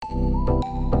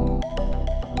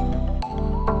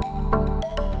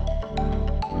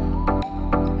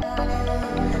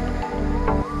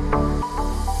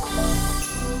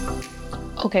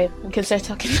Okay, we can start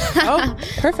talking. Oh,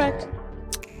 perfect.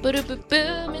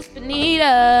 Miss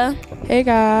Benita. Hey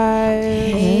guys.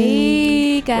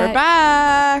 Hey guys. We're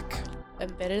back. I'm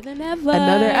better than ever.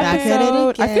 Another Back at it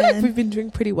episode. I feel like again. we've been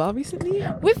doing pretty well recently.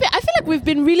 I feel like we've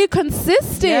been really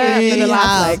consistent. Yeah, for the really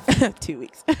last like 2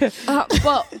 weeks.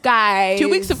 But guys, 2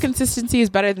 weeks of consistency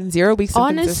is better than 0 weeks of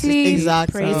honestly, consistency.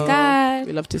 Exactly. praise So, God.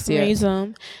 We love to see Praise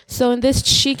Him. So in this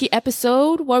cheeky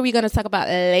episode, what are we gonna talk about,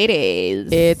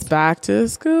 ladies? It's back to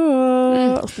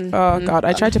school. Mm. Oh God,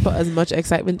 I tried to put as much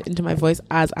excitement into my voice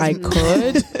as I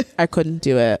could. I couldn't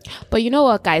do it. But you know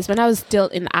what, guys? When I was still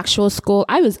in actual school,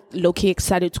 I was low-key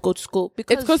excited to go to school It's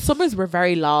because summers were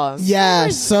very long. Yeah,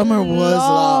 summer was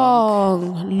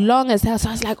long. long as hell. So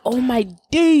I was like, oh my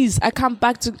days, I can't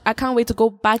wait to go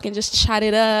back and just chat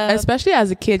it up. Especially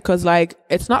as a kid, because like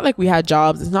it's not like we had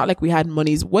jobs, it's not like we had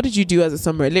monies. What did you do as a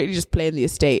summer? Literally just play in the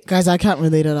estate. Guys, I can't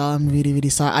relate at all. I'm really, really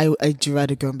sorry. I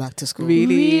dreaded going back to school.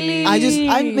 Really?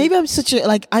 I'm such a,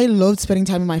 like, I loved spending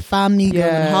time with my family, going on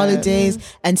Yeah. holidays,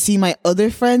 and see my other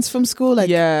friends from school. Like,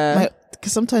 Yeah.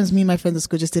 because sometimes me and my friends at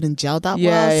school just didn't gel that Yeah,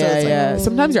 well. So yeah, it's like, yeah.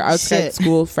 Sometimes your outside shit.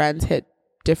 school friends hit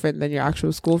different than your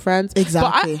actual school friends.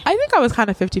 Exactly. But I think I was kind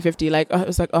of 50-50. Like, it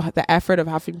was like, the effort of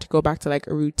having to go back to like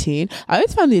a routine. I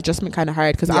always found the adjustment kind of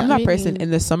hard because I'm Yeah. that person in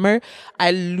the summer.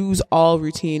 I lose all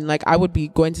routine. Like, I would be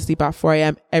going to sleep at 4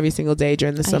 a.m. every single day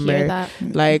during the I summer. hear that.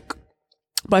 Like,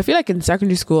 but I feel like in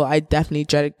secondary school, I definitely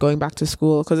dreaded going back to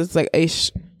school because it's like,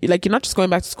 like you're not just going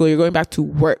back to school, you're going back to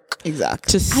work.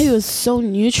 Exactly. I was so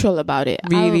neutral about it.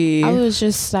 Really? I was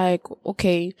just like,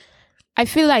 okay. I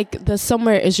feel like the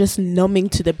summer is just numbing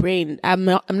to the brain. I'm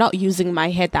not using my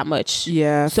head that much.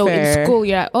 Yeah. So fair. in school,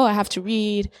 you're like, oh, I have to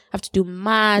read, I have to do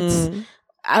maths.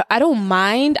 I don't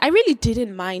mind. I really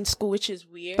didn't mind school, which is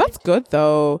weird. That's good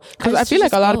though, because I used feel to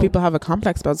like a just lot of go. people have a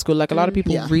complex about school. Like a lot of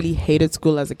people Yeah. really hated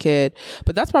school as a kid,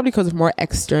 but that's probably because of more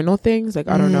external things. Like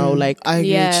I don't know, like I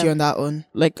agree Yeah. with you on that one.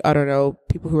 I don't know,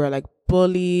 people who are like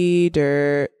bullied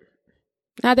or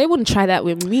Nah, they wouldn't try that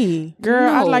with me.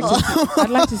 girl. No. I'd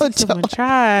like to see someone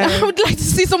try. I would like to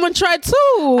see someone try too.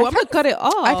 I'm gonna cut it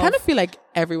off. I kind of feel like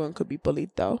everyone could be bullied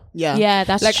though. Yeah. yeah,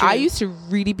 that's Like true. I used to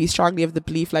really be strongly of the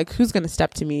belief like who's gonna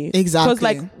step to me Exactly. because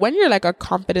like when you're like a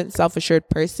confident self-assured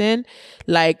person,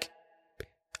 like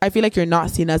I feel like you're not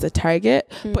seen as a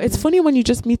target. But it's funny when you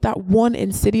just meet that one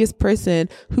insidious person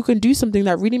who can do something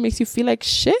that really makes you feel like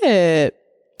shit.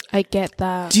 I get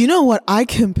that. Do you know what? I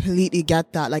completely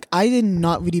get that. Like, I did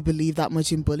not really believe that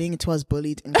much in bullying until I was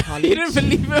bullied in college. You didn't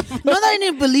believe it. Not that I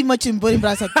didn't believe much in bullying, but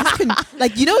I was like, this can,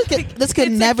 like, you know, this could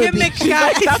never be. She's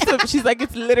like, she's like,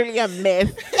 it's literally a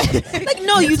myth. Like,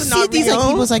 no, you see these like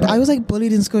people. Like, I was like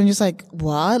bullied in school, and just like,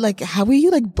 what? Like, how were you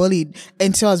like bullied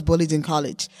until I was bullied in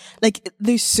college? Like,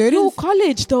 there's certain. No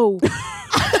college though.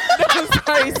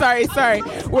 Sorry.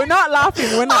 We're not laughing.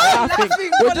 We're laughing, We're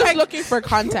but just like- looking for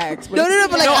context. No,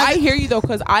 but like, I hear you though,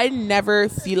 because I never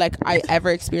feel like I ever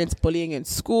experienced bullying in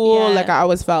school. Yeah. Like I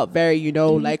always felt very,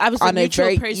 like I was a on a neutral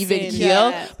very person. even keel.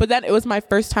 Yeah. But then it was my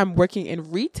first time working in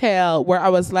retail where I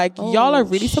was like, y'all are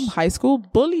really some high school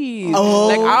bullies. Oh.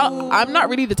 Like I'm not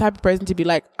really the type of person to be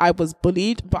like, I was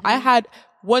bullied, but I had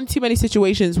one too many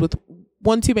situations with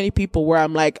one too many people where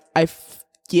I'm like,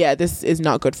 this is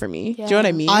not good for me. Do you know what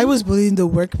I mean? I was bullied in the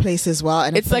workplace as well,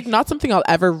 and It's like not something I'll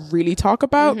ever really talk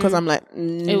about because I'm like,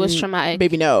 It was traumatic.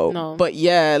 Baby, no. No. But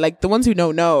yeah, like the ones who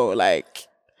know, like,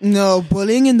 no,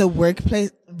 bullying in the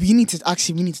workplace. We need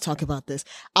to talk about this.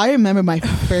 I remember my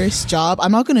first job.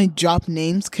 I'm not going to drop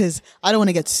names because I don't want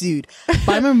to get sued. But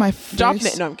I remember my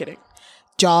first no, I'm kidding.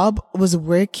 job was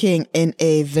working in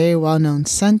a very well-known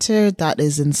center that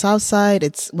is in Southside.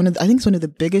 It's I think it's one of the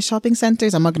biggest shopping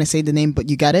centers. I'm not going to say the name, but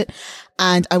you get it.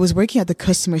 And I was working at the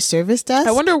customer service desk.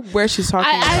 I wonder where she's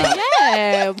talking about.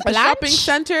 Yeah, A Blanche? shopping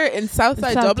center in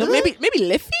Southside South Dublin. Dublin? Maybe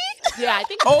Liffey? Yeah, I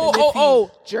think.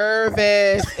 Oh,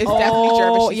 Jervis. It's definitely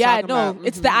Jervis. She's yeah, talking no, about.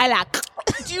 it's the ILAC.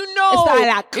 Do you know? It's the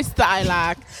ILAC. It's the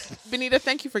ILAC. Benita,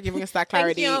 thank you for giving us that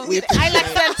clarity. Thank you. We appreciate ILAC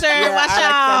it. Center, Yeah, watch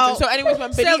ILAC out. Center. So anyways,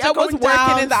 when Sales Benita are was going working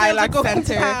down. in the Sales are ILAC going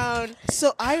Center. down.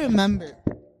 So I remember.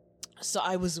 So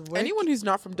I was working Anyone who's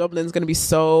not from Dublin is going to be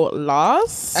so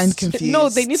lost and confused. No,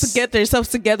 they need to get themselves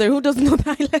together. Who doesn't know the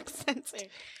ILAC Center?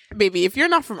 Baby, if you're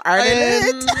not from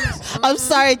Ireland, I'm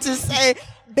sorry to say.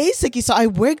 Basically, so I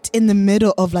worked in the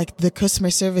middle of like the customer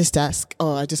service desk.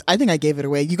 Oh, I think I gave it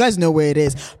away. You guys know where it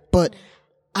is. But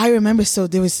I remember, so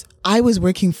I was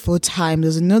working full time. There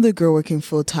was another girl working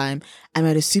full time and I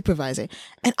had a supervisor.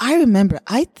 And I remember,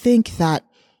 I think that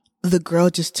the girl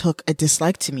just took a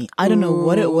dislike to me. I don't know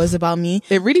what it was about me.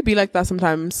 It really be like that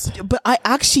sometimes. But I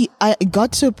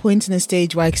got to a point in a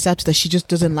stage where I accepted that she just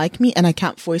doesn't like me, and I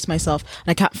can't force myself, and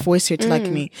I can't force her to like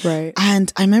me. Right.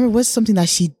 And I remember it was something that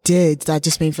she did that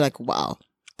just made me feel like, wow,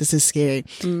 this is scary.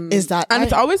 Is that And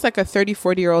it's always like a 30,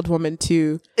 40-year-old woman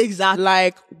too. exactly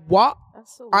Like, what?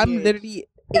 That's so I'm weird. literally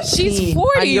 18, She's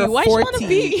 40. and you're Why she wanna 40,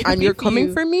 be and you're with coming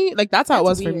you? for me? Like, that's how it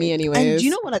That's was for me weird. anyways. And you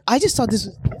know what? Like, I just thought this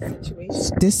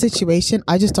situation,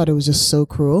 I just thought it was just so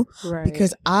cruel. Right.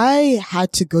 Because I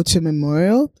had to go to a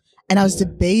memorial, and I was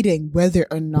debating whether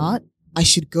or not I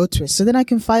should go to it. So then I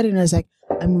confided, and I was like,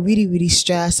 I'm really, really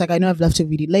stressed. Like, I know I've left it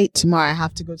really late. Tomorrow I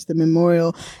have to go to the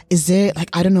memorial. Is there, like,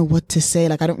 I don't know what to say.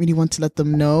 Like, I don't really want to let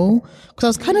them know. Because I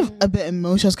was kind of a bit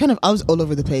emotional. I was all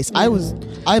over the place. I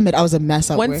admit I was a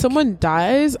mess at when work. someone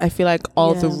dies, I feel like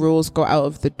all the rules go out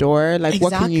of the door. Like,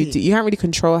 what can you Exactly. do? You can't really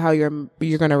control how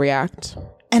you're gonna react.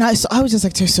 And I was just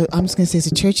like, to her, so I'm just going to say it's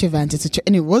a church event.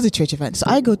 And it was a church event. So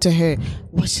I go to her,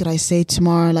 what should I say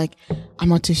tomorrow? Like, I'm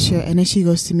not too sure. And then she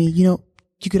goes to me, you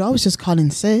could always just call in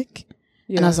sick.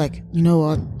 And I was like, you know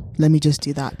what? Let me just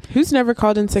do that. Who's never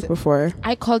called in sick before?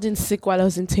 I called in sick while I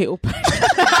was in Teo.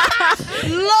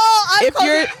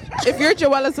 If you're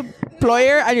Joella's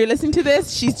employer and you're listening to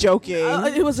this, she's joking.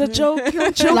 It was a joke.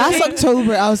 You're joking. Last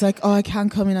October, I was like, oh, I can't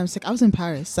come in. I'm sick. I was in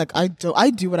Paris. Like, I do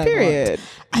what I want. Period.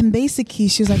 And basically,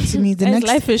 she was like to me, Guys,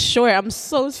 life is short. I'm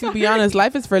so sorry. To be honest,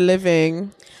 life is for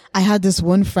living. I had this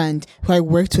one friend who I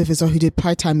worked with as well, who did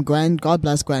part-time, Gwen. God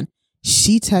bless Gwen.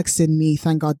 She texted me,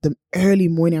 thank God, the early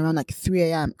morning around like 3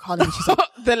 a.m. calling me. She's like,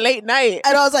 The late night.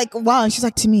 and I was like, wow. And she's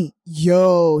like to me,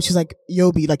 she's like,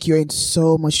 B, like, you're in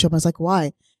so much trouble. I was like,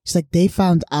 why? She's like, they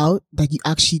found out that you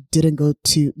actually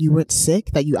you weren't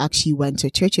sick, that you actually went to a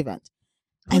church event.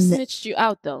 Who And snitched you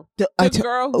out though? The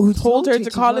girl who told her to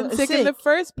call in sick in the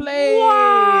first place.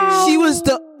 Wow. She was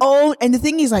and the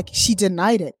thing is, like, she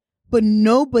denied it, but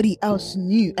nobody else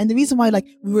knew. And the reason why, like,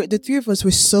 the three of us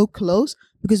were so close,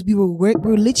 because we were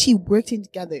literally working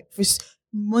together for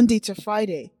Monday to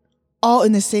Friday, all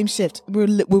in the same shift. We're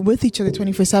with each other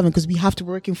 24/7 because we have to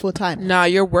work in full time. Nah,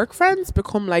 your work friends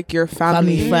become like your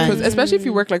family. Family friends. 'Cause especially if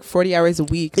you work like 40 hours a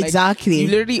week. Like, Exactly. You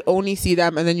literally only see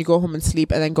them and then you go home and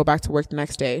sleep and then go back to work the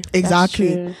next day.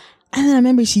 Exactly. true. And then I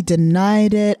remember she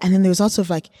denied it. And then there was also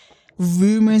like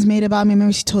rumors made about me. I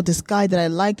remember she told this guy that I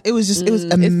liked. It was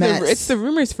a mess. It's the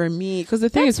rumors for me. Because the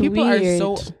thing That's is, people are weird.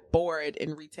 so bored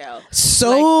in retail. so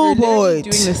Like, you're literally bored.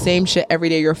 doing the same shit every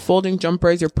day. You're folding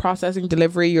jumpers, you're processing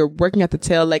delivery, you're working at the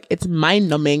till. Like, it's mind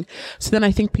numbing. So then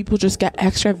I think people just get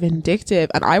extra vindictive.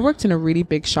 And I worked in a really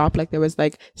big shop. Like, there was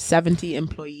like 70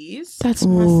 employees. That's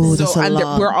Ooh, massive. that's a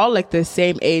lot. We're all like the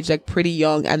same age, like pretty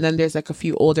young, and then there's like a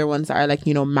few older ones that are like,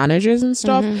 managers and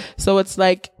stuff. So it's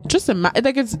like just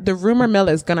like it's the rumor mill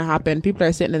is gonna happen. People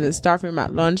are sitting in the staff room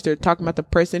at lunch, they're talking about the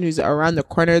person who's around the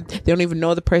corner. They don't even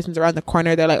know the person's around the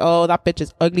corner. They're like, oh, that bitch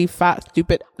is ugly, fat,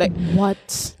 stupid. Like,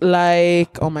 What?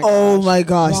 like, oh my Oh gosh. my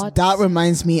gosh, What? that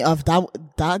reminds me of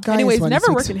that guy. Anyways, is one never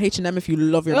six- work in H&M if you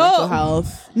love your mental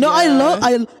health. No,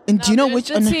 Yeah. and do you know which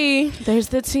There's the tea. There's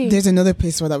the tea. There's another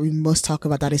place where that we must talk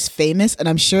about that is famous, and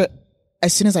I'm sure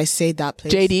as soon as I say that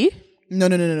place, JD?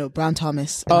 No, Brown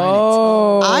Thomas. and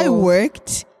Oh. Arnott. I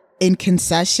worked in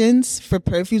concessions for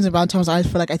perfumes in Brown Thomas Arnott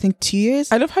for like I think 2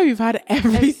 years. I love how you've had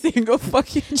every single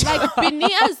fucking job. Like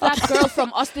Benia's that girl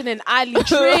from Austin and Ali,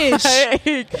 Trish.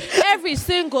 Like, Every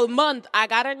single month, I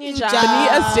got a new job.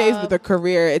 Benita stays with a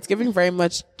career. It's giving very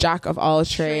much jack of all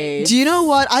trades. Do you know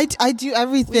what? I do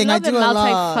everything. I do a lot.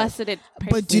 multifaceted person.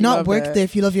 But do not Love work it. there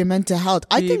if you love your mental health.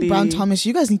 I think Really? Brown Thomas,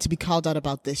 you guys need to be called out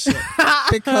about this shit.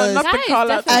 Because Not the Guys,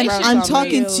 call out to and Brown I'm Thomas.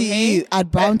 talking Real, to hey? you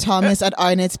at Brown Thomas, at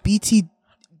Arnott's,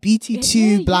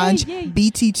 BT2 Yeah, Blanche, yeah.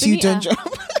 BT2 Benia. Dundrum.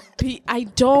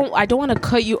 I don't want to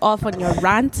cut you off on your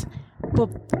rant,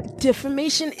 but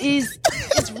defamation is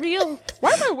real.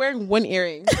 Why am I wearing one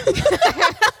earring?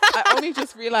 I only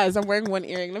just realized I'm wearing one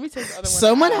earring. Let me take the other one.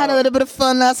 Someone had a little bit of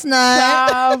fun last night.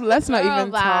 Stop. Let's not Girl,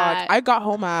 even bye. talk. I got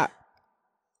home at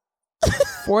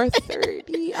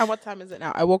 4:30. And what time is it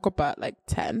now? I woke up at like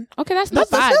 10. Okay, that's not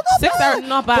That's bad. not 6 hours.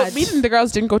 Not bad. But me and the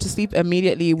girls didn't go to sleep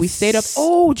immediately. We stayed up.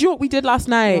 Oh, do you know what we did last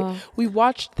night? Wow. We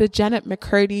watched the Janet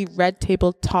McCurdy Red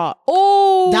Table Talk.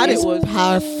 Oh, That It is was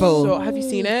powerful. So have you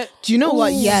seen it? Do you know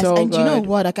what? Yes. So and do you know good.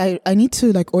 what? Like I need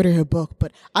to like order her book,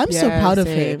 but I'm so Yeah, proud of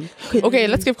same. her. Okay,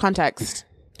 let's give context.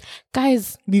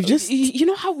 Guys, We've just you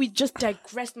know how we just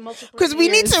digressed multiple because we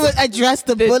need years? to address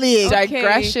the bullying.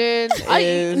 Digression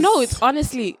is No, it's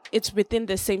honestly it's within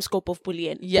the same scope of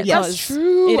bullying. yeah, because that's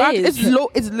true. It is.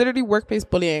 It's literally workplace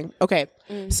bullying. Okay,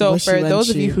 so Wishy for those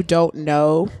of washy. you who don't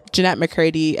know, Jeanette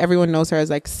McCurdy, everyone knows her as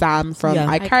like Sam from Yeah.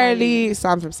 iCarly,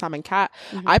 Sam from Sam and Cat.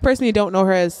 I personally don't know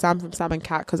her as Sam from Sam and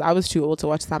Cat because I was too old to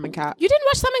watch Sam and Cat. You didn't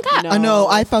watch Sam and Cat? No. I know.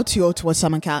 I felt too old to watch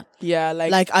Sam and Cat. Yeah,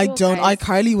 Like I Oh, don't. guys.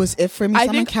 iCarly was it for me. I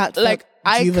Sam think and Cat like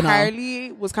felt juvenile.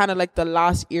 iCarly was kind of like the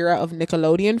last era of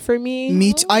Nickelodeon for me.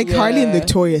 Me too. iCarly and Yeah.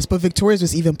 Victorious, but Victorious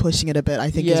was even pushing it a bit. I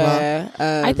think as well.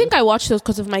 Yeah, I think I watched those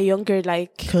because of my younger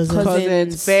Cousins.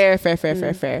 cousins. Fair.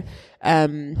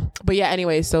 But yeah,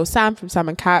 anyway, so Sam from Sam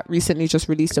and Cat recently just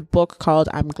released a book called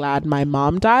I'm Glad My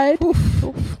Mom Died,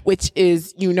 which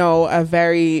is, a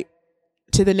very,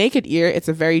 to the naked ear, it's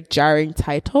a very jarring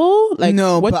title. Like,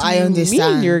 No, what but do I you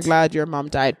understand. mean you're glad your mom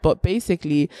died? But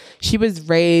basically, she was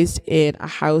raised in a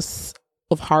house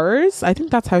of horrors. I think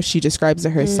that's how she describes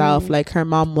it herself. Like, her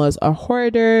mom was a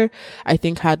hoarder. I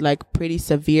think had like pretty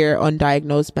severe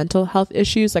undiagnosed mental health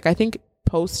issues. Like, I think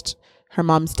post her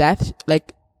mom's death,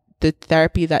 like the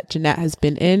therapy that Jeanette has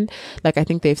been in, like I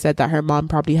think they've said that her mom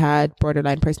probably had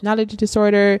borderline personality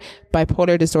disorder,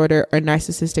 bipolar disorder, or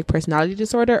narcissistic personality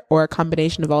disorder, or a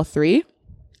combination of all three.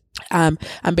 And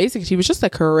basically she was just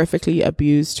like horrifically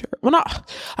abused. Well, not,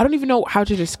 I don't even know how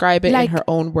to describe it Like, in her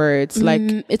own words. Like,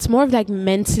 it's more of like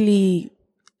mentally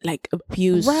like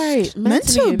abused. right.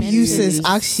 Mental mentally abuse is abused.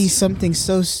 actually something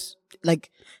so like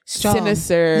strong.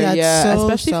 Sinister, Yeah, yeah, it's so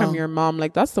especially strong. from your mom.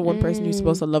 Like, that's the one person who's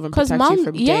supposed to love and Because protect you mom,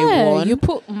 from day one. you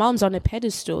put moms on a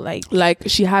pedestal. Like,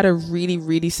 she had a really,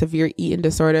 really severe eating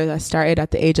disorder that started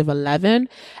at the age of 11,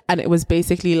 and it was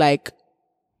basically like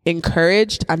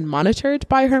encouraged and monitored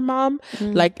by her mom.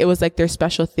 Like, it was like their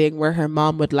special thing where her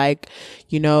mom would like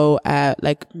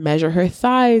measure her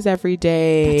thighs every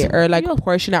day, or like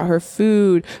portion out her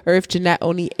food. Or if Jeanette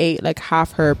only ate like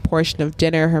half her portion of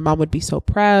dinner, her mom would be so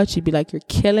proud. She'd be like, you're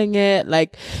killing it.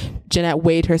 Like, Jeanette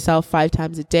weighed herself 5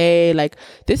 times a day. Like,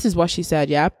 this is what she said.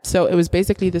 Yeah. So it was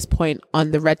basically this point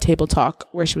on the Red Table Talk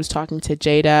where she was talking to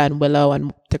Jada and Willow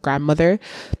and the grandmother,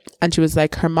 and she was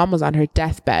like, her mom was on her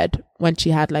deathbed when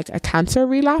she had like a cancer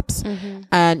relapse.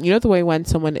 And you know the way when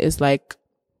someone is like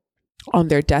on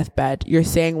their deathbed, you're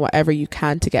saying whatever you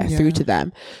can to get through to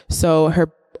them. So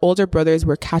her older brothers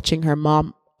were catching her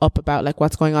mom up about like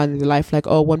what's going on in their life. Like,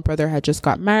 oh, one brother had just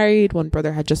got married, one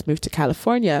brother had just moved to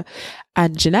California.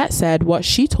 And Jeanette said what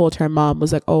she told her mom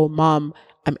was like, oh, mom,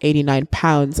 I'm 89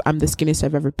 pounds. I'm the skinniest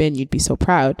I've ever been. You'd be so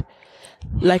proud.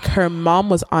 Like, her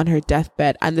mom was on her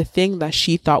deathbed, and the thing that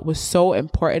she thought was so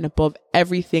important above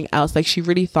everything else, like, she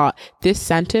really thought this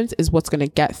sentence is what's going to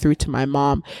get through to my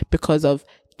mom because of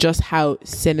just how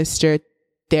sinister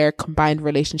their combined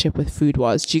relationship with food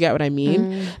was. Do you get what I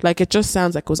mean? Like, it just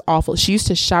sounds like it was awful. She used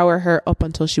to shower her up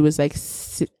until she was like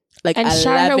and 11,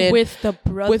 shower her with the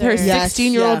brother, with her Yes,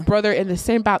 16-year-old yeah. brother in the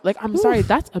same bath. Like, I'm sorry,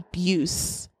 that's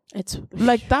abuse. It's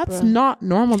Like, that's not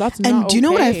normal. That's not And do you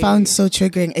know what I okay. found so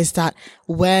triggering is that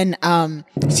when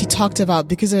she talked about,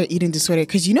 because of her eating disorder,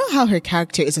 because you know how her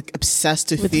character is like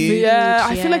obsessed with food. Yeah,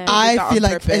 I feel like they did that I on feel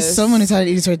like purpose. as someone who's had an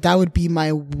eating disorder, that would be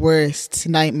my worst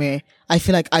nightmare. I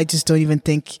feel like I just don't even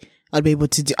think I'd be able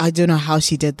to do. I don't know how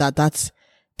she did that. That's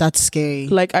scary.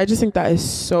 Like, I just think that is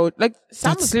so, like,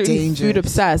 Sam That's was literally dangerous. food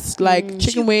obsessed. Like,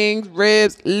 chicken wings,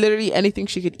 ribs, literally anything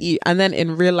she could eat. And then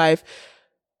in real life,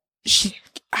 she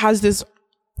has this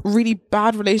really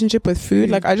bad relationship with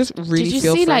food. Like, I just really Did you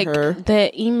feel see for like her.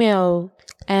 the email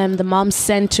the mom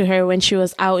sent to her when she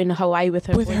was out in Hawaii with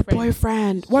her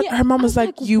boyfriend. What? Yeah, her mom I was was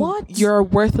like, like, you, what? you're a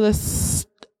worthless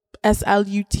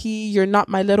SLUT. You're not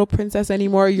my little princess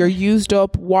anymore. You're used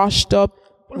up, washed up.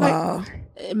 Like,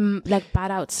 like bad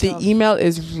out the stuff. email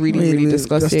is really, Really really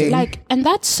disgusting. disgusting. Like, and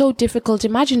that's so difficult.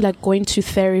 Imagine like going to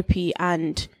therapy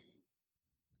and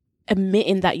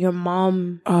admitting that your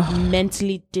mom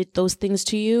mentally did those things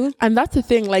to you. And that's the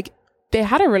thing, like, they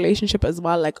had a relationship as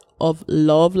well, like, of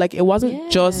love. Like, it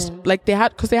wasn't just like they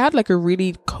had like a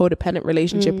really codependent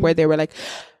relationship where they were like,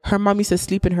 her mom used to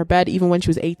sleep in her bed even when she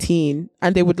was 18,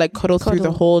 and they would like cuddle through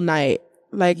the whole night.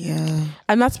 Like, Yeah.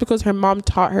 and that's because her mom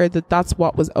taught her that that's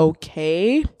what was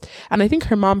okay. And I think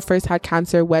her mom first had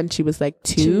cancer when she was like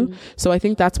 2. So I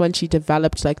think that's when she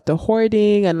developed like the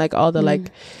hoarding and like all the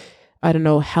like, I don't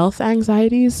know, health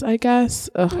anxieties, I guess.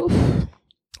 Ugh.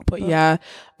 But yeah,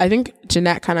 I think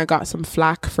Jeanette kind of got some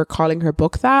flack for calling her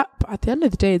book that. But at the end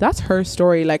of the day, that's her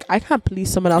story. Like, I can't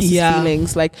police someone else's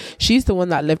feelings. Like, she's the one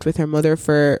that lived with her mother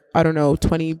for, I don't know,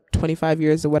 20, 25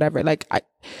 years or whatever. Like,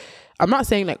 I'm not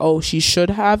saying like, oh, she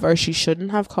should have or she shouldn't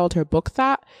have called her book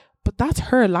that, but that's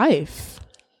her life.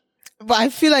 But I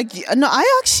feel like no,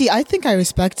 I think I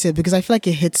respect it because I feel like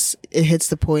it hits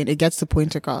the point. It gets the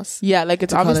point across. Yeah, like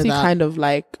it's obviously kind of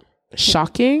like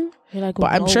shocking. Like,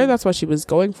 but I'm sure that's what she was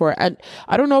going for. And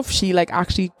I don't know if she like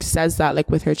actually says that like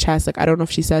with her chest. Like I don't know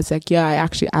if she says like, yeah, I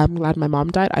actually am glad my mom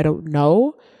died. I don't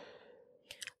know.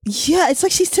 Yeah, it's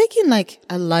like she's taking like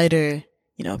a lighter,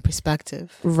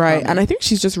 perspective. Right. And I think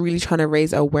she's just really trying to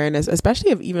raise awareness,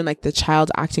 especially of even like the child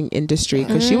acting industry,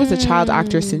 because she was a child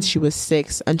actor since she was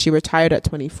 6 and she retired at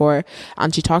 24.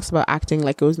 And she talks about acting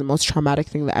like it was the most traumatic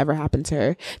thing that ever happened to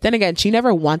her. Then again, she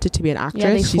never wanted to be an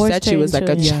actress. She said she was like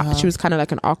she was kind of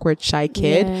like an awkward, shy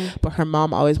kid, but her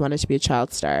mom always wanted to be a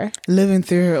child star. Living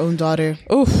through her own daughter.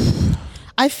 Oof.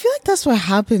 I feel like that's what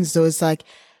happens though. It's like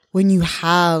when you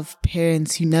have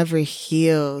parents who never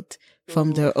healed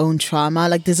from their own trauma,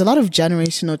 like there's a lot of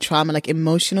generational trauma, like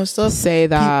emotional stuff. Say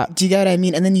that. Do you get what I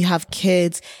mean? And then you have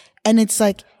kids, and it's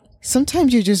like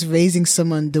sometimes you're just raising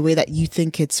someone the way that you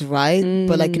think it's right,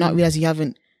 but like not realize you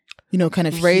haven't, kind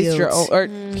of raised your own or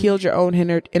healed your own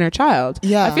inner child.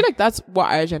 Yeah, I feel like that's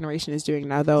what our generation is doing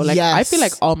now, though. Like I feel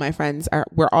like all my friends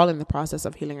we're all in the process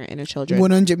of healing our inner children.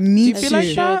 100. Me Do you feel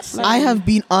like that? I have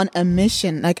been on a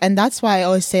mission, like, and that's why I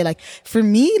always say, like, for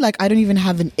me, like, I don't even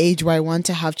have an age where I want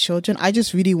to have children. I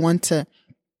just really want to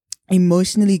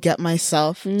emotionally get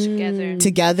myself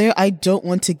together. I don't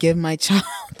want to give my child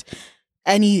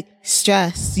any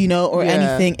stress, or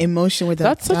anything emotional with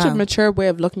that's such a mature way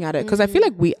of looking at it, because I feel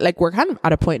like we're kind of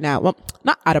at a point now, well,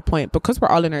 not at a point, because we're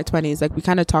all in our 20s, like we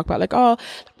kind of talk about like, oh,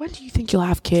 when do you think you'll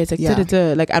have kids, like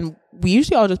like, and we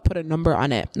usually all just put a number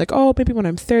on it, like, oh, maybe when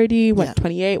I'm 30, when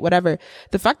 28, whatever.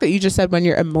 The fact that you just said when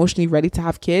you're emotionally ready to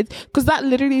have kids, because that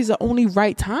literally is the only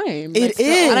right time. It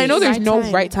is. And I know there's no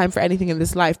right time for anything in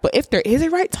this life, but if there is a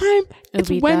right time, it's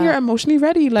when you're emotionally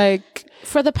ready. Like,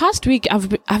 for the past week,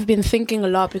 I've been thinking a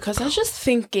lot, because I was just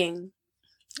thinking,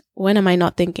 when am I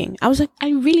not thinking? I was like, I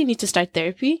really need to start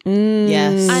therapy.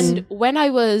 Yes. And when I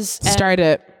was start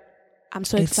it. I'm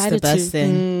so excited the best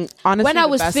thing. Honestly, when I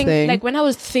was thinking, when I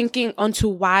was thinking onto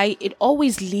why it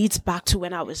always leads back to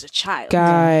when I was a child.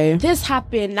 Guy, this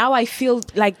happened. Now I feel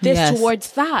like this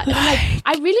towards that. And I'm like,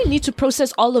 I really need to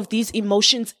process all of these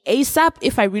emotions ASAP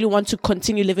if I really want to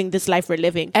continue living this life we're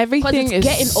living. Everything is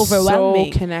getting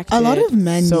overwhelming. So connected. A lot of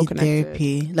men need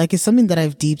therapy. Like, it's something that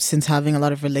I've deeped since having a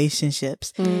lot of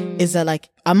relationships. Is that like,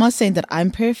 I'm not saying that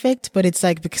I'm perfect, but it's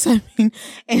like, because I've been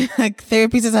in like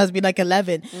therapy since I was been like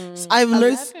 11. So I've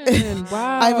learned,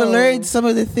 I've learned some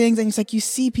of the things, and it's like, you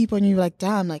see people and you're like,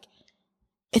 damn, like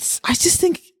I just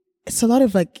think it's a lot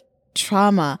of like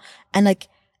trauma. And like,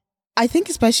 I think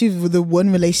especially with the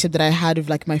one relationship that I had with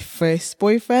like my first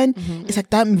boyfriend, it's like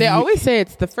that. They always say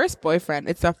it's the first boyfriend.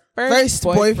 It's the first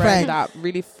boyfriend that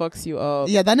really fucks you up.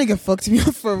 Yeah, that nigga fucked me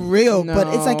up for real. No. But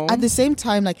it's like at the same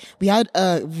time, like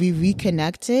we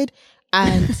reconnected,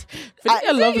 and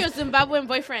I love your Zimbabwean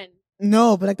boyfriend.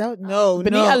 No, but like that. No,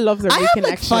 but I love the reconnection. I have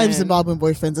like 5 Zimbabwean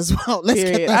boyfriends as well. Let's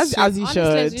get that as you should.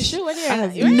 Honestly,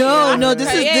 you should. No.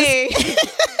 This is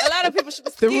a lot of people should.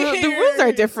 The rules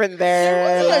are different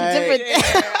there.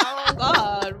 Oh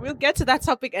God, we'll get to that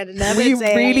topic at another day.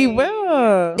 We really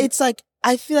will. It's like,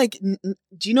 I feel like,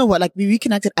 do you know what? Like, we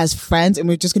reconnected as friends, and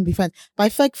we're just gonna be friends. But I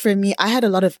feel like for me, I had a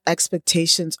lot of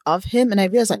expectations of him, and I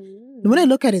realized like, when I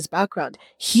look at his background,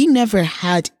 he never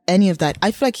had any of that. I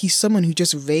feel like he's someone who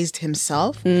just raised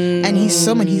himself, and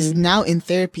he's now in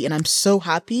therapy, and I'm so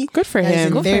happy. Good for him.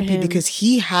 He's in therapy because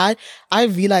I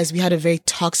realized we had a very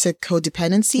toxic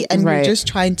codependency, and we're just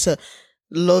trying to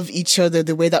love each other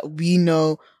the way that we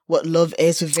know what love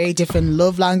is, with very different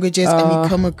love languages. And we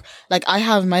come like,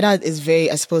 my dad is very,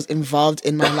 I suppose, involved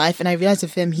in my life, and I realized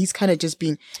with him, he's kind of just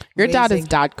been your dad is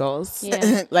dad goals.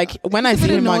 Like when I see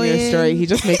him on your story, he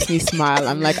just makes me smile.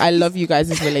 I'm like, I love you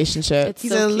guys' relationship.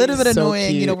 He's a little bit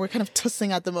annoying, we're kind of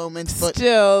tussling at the moment, but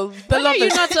still the love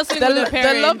is not tussling with the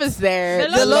parents. The love is there.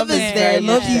 The love is there.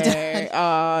 Love you,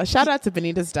 dad. Shout out to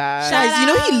Benita's dad.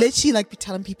 Guys, he literally like be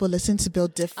telling people, listen to Bill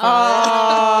Differ.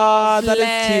 Oh, that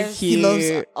is too cute. He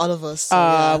loves all of us.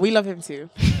 So, we love him too.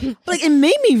 But like, it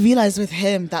made me realize with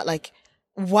him that like,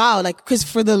 wow, like, because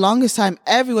for the longest time,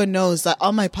 everyone knows that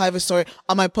on my private story,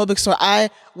 on my public story, I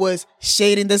was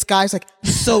shading this guy's like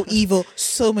so evil,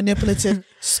 so manipulative.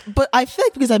 But I feel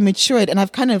like because I've matured and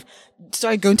I've kind of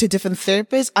started going to different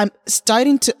therapists, I'm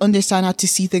starting to understand how to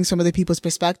see things from other people's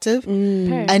perspective.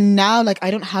 And now, like, I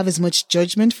don't have as much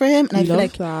judgment for him. And I feel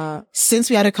like since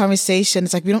we had a conversation,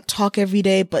 it's like we don't talk every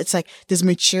day, but it's like there's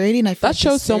maturity, and I feel that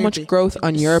shows so much growth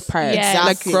on your part. Exactly.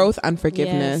 Like growth and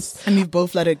forgiveness. And we've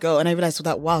both let it go. And I realized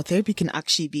that, wow, therapy can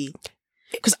actually be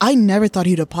because I never thought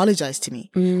he'd apologize to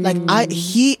me. Like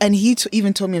he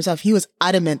even told me himself, he was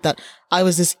adamant that I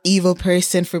was this evil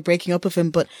person for breaking up with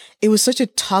him, but it was such a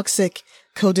toxic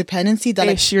codependency that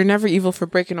Ish, you're never evil for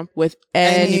breaking up with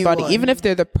anybody. Anyone. Even if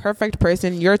they're the perfect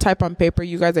person, your type on paper,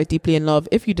 you guys are deeply in love.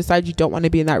 If you decide you don't want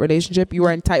to be in that relationship, you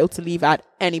are entitled to leave at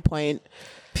any point.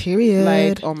 period.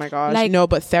 Like, oh my gosh. Like- no,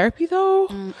 but therapy though?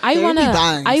 I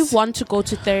bangs. want to go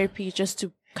to therapy just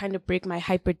to kind of break my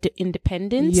hyper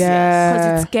independence. Yeah.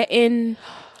 Because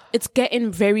it's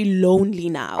getting very lonely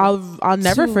now. I'll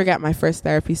never forget my first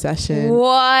therapy session.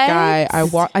 What? Guy,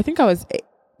 I think I was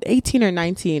 18 or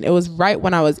 19. It was right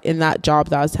when I was in that job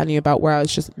that I was telling you about, where I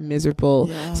was just miserable.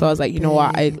 So I was like, you know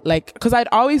what, I like, because I'd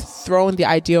always thrown the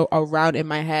idea around in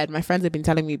my head. My friends had been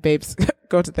telling me, babes,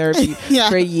 go to therapy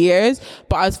for years,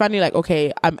 but I was finally like,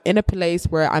 okay, I'm in a place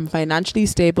where I'm financially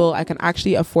stable, I can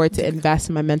actually afford to invest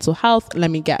in my mental health,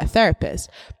 let me get a therapist.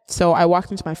 So I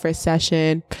walked into my first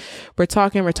session. We're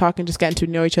talking, just getting to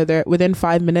know each other. Within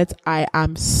 5 minutes, I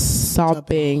am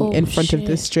sobbing in front of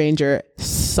this stranger.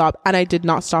 And I did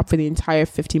not stop for the entire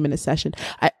 15-minute session.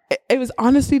 It was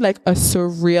honestly like a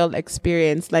surreal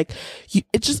experience. Like,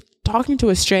 it's just talking to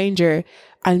a stranger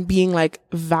and being like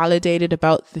validated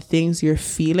about the things you're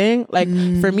feeling. Like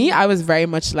for me, I was very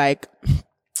much like,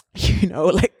 you know,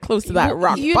 like close to that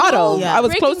rock bottom. I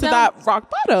was close to that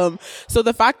rock bottom. So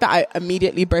the fact that I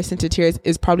immediately burst into tears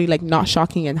is probably like not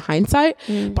shocking in hindsight.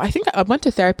 But I think I went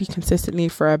to therapy consistently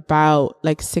for about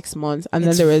like 6 months. And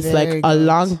then there was like a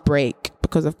long break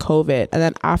because of COVID. And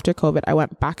then after COVID, I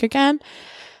went back again.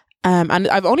 And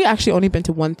I've only been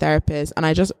to one therapist, and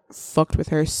I just fucked with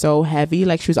her so heavy.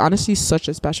 Like, she was honestly such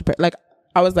a special person. Like,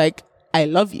 I was like, I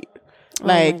love you.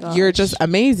 Like, you're just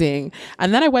amazing.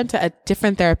 And then I went to a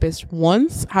different therapist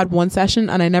once, had one session,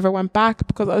 and I never went back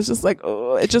because I was just like,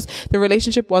 oh, the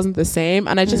relationship wasn't the same.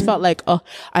 And I just felt like, oh,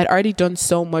 I'd already done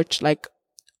so much, like,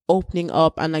 opening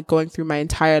up and like going through my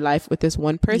entire life with this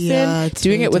one person.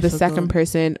 Doing it with a second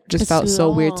person just felt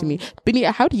so weird to me.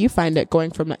 Benita, how do you find it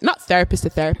going from like, not therapist to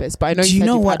therapist, but I know you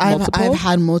know what, I've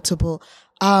had multiple.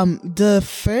 The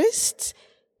first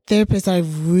therapist that I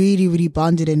really, really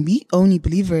bonded, and we only,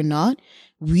 believe it or not,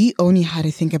 we only had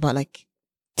to think about like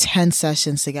 10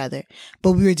 sessions together,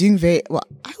 but we were doing very well.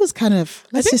 I was kind of,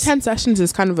 I think 10 sessions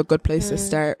is kind of a good place to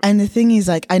start. And the thing is,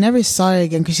 like, I never saw her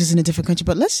again because she's in a different country,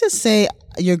 but let's just say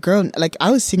your girl, like,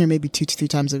 I was seeing her maybe 2 to 3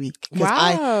 times a week.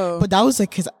 Wow. But that was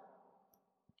like, because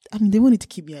I mean, they wanted to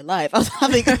keep me alive. I was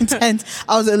having intense.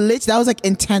 That was like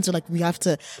intense. We're like, we have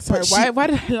to. Sorry, why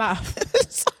did I laugh?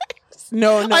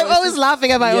 No. I'm always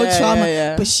laughing at my own trauma.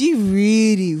 Yeah. But she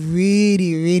really,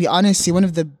 really, really, honestly, one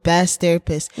of the best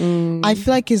therapists. I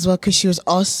feel like as well, because she was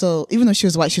also, even though she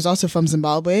was white, she was also from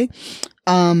Zimbabwe.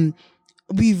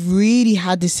 We really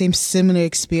had the same similar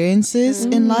experiences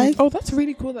in life. Oh, that's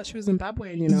really cool that she was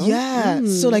Zimbabwean, you know? Yeah.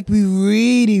 So like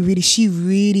she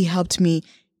really helped me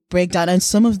break down. And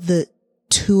some of the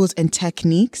tools and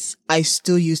techniques I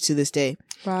still use to this day.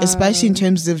 Wow. Especially in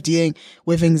terms of dealing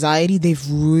with anxiety, they've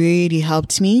really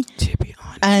helped me. To be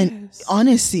honest. And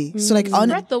honestly, so like,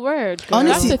 spread the word.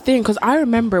 Honestly, that's the thing, because I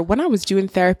remember when I was doing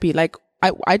therapy, like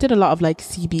I did a lot of like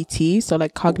CBT, so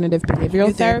like cognitive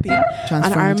behavioral therapy. And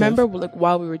I remember like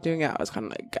while we were doing it, I was kind of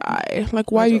like, guy,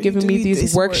 like, why are you giving me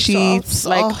these worksheets?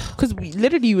 Like, because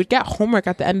literally you would get homework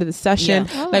at the end of the session,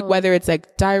 like whether it's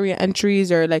like diary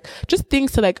entries or like just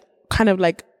things to like kind of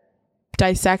like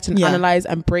dissect and analyze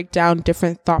and break down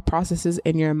different thought processes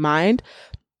in your mind.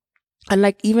 And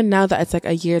like, even now that it's like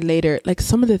a year later, like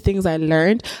some of the things I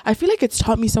learned, I feel like it's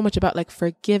taught me so much about like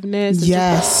forgiveness. And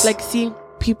just, like seeing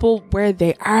people where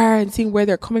they are and seeing where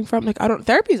they're coming from. Like,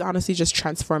 therapy is honestly just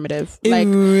transformative. Like,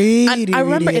 and I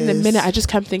remember in the minute, I just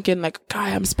kept thinking like,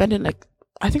 guy, I'm spending like,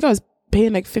 I think I was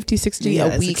paying like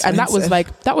 50-60 a week, and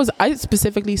I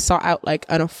specifically sought out like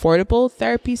an affordable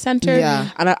therapy center,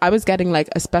 and I was getting like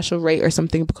a special rate or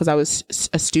something because I was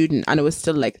a student, and it was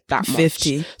still like that much.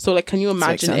 50. So like, can you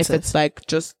imagine if it's like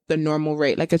just the normal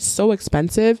rate? Like, it's so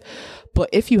expensive. But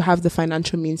if you have the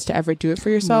financial means to ever do it for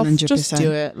yourself, 100%. Just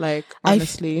do it. Like,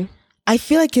 honestly, I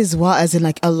feel like as well, as in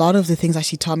like a lot of the things that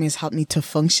she taught me has helped me to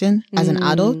function as an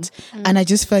adult, and I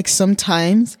just feel like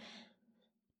sometimes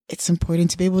it's important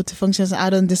to be able to function as an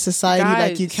adult in this society.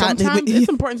 Guys, like, you can't. It's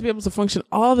important to be able to function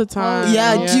all the time.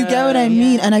 Do you get what I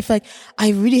mean? And I feel like I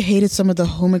really hated some of the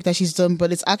homework that she's done,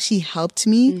 but it's actually helped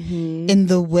me in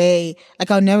the way,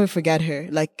 like, I'll never forget her.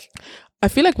 Like, I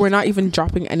feel like we're not even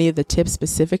dropping any of the tips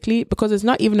specifically, because it's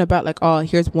not even about like, oh,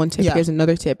 here's one tip, here's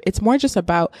another tip. It's more just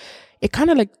about, it kind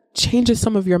of like changes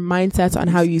some of your mindsets on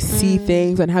how you see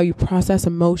things and how you process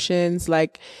emotions.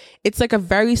 Like it's like a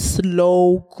very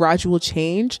slow, gradual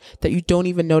change that you don't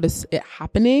even notice it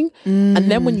happening. And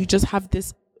then when you just have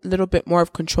this little bit more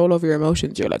of control over your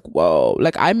emotions, you're like, whoa.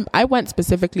 Like I went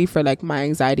specifically for like my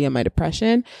anxiety and my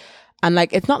depression. And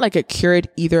like, it's not like it cured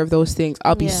either of those things.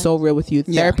 I'll be so real with you.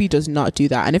 Therapy does not do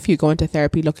that. And if you go into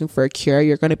therapy looking for a cure,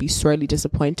 you're going to be sorely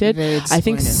disappointed. I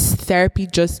think therapy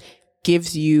just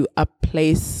gives you a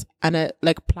place and a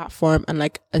like platform and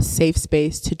like a safe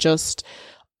space to just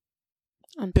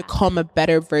become a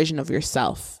better version of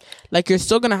yourself. Like you're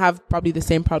still going to have probably the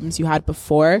same problems you had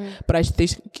before, but I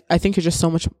think you're just so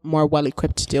much more well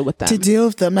equipped to deal with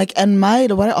them. Like, and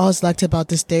what I always liked about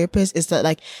this therapist is that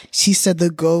like she said the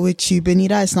goal with you,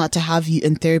 Benita, is not to have you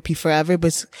in therapy forever,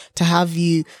 but to have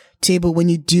you able, when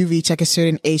you do reach like a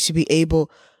certain age, to be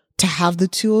able to have the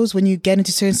tools when you get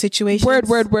into certain situations.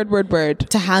 Word.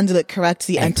 To handle it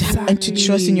correctly and to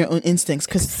trust in your own instincts.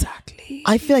 Cause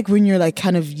I feel like when you're like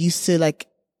kind of used to like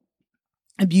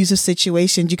abusive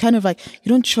situations, you kind of like, you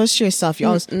don't trust yourself. You're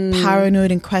always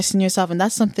paranoid and questioning yourself. And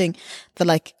that's something that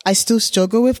like I still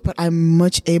struggle with, but I'm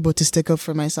much able to stick up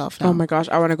for myself now. Oh my gosh,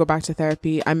 I want to go back to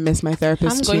therapy. I miss my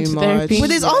therapist too much. But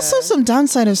there's also some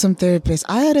downside of some therapists.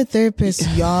 I had a therapist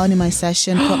yawn in my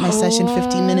session, cut my session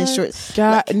 15 minutes short.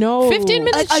 God, no. 15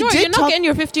 minutes short? You're not getting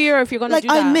your 50 euro if you're going to do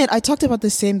that. I admit, I talked about the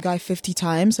same guy 50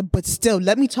 times, but still,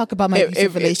 let me talk about my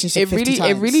abusive relationship 50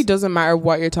 times. It really doesn't matter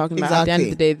what you're talking about. At the end of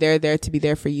the day, they're there to be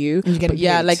there for you. But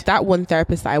yeah, like that one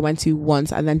therapist that I went to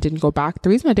once and then didn't go back. The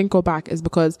reason I didn't go back is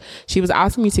because she was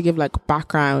asking me to give like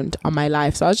background on my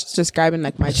life. So I was just describing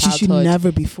like my childhood. She should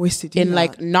never be forced to do in that.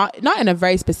 Like not in a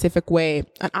very specific way.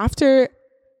 And after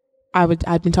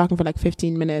I'd been talking for like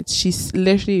 15 minutes, she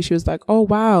was like, oh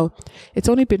wow, it's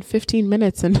only been 15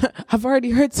 minutes and I've already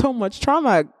heard so much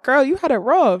trauma. Girl, you had it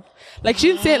rough. Like she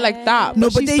didn't say it like that,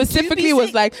 but she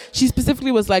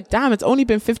specifically was like, damn, it's only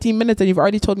been 15 minutes and you've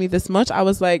already told me this much. I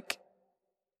was like,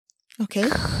 okay,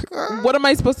 what am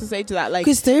I supposed to say to that? Like,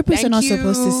 because therapists are not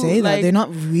supposed to say that. They're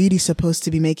not really supposed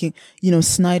to be making,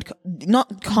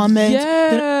 not comment.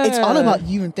 Yeah. It's all about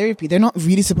you in therapy. They're not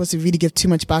really supposed to really give too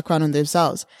much background on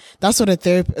themselves. That's what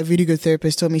a really good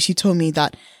therapist told me. She told me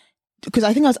that, because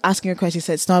I think I was asking her a question. She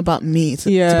said, it's not about me. It's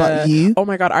about you. Oh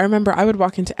my God. I remember I would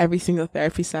walk into every single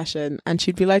therapy session and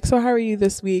she'd be like, so how are you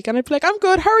this week? And I'd be like, I'm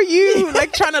good. How are you?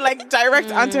 Like trying to like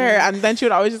direct onto her. And then she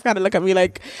would always just kind of look at me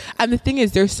like, and the thing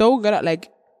is, they're so good at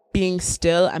like being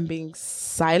still and being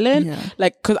silent. Yeah.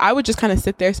 Like, cause I would just kind of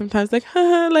sit there sometimes like,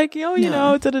 like, you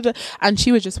know, and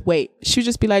she would just wait. She would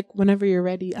just be like, whenever you're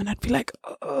ready. And I'd be like,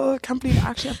 oh, I can't believe I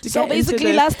actually have to so get into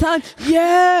basically this. last time.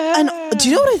 Yeah. And do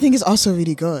you know what I think is also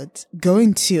really good?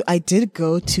 I did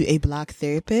go to a black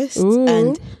therapist. Ooh.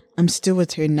 And I'm still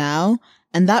with her now.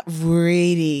 And that's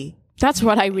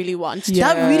what I really want.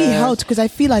 Yeah. That really helped, because I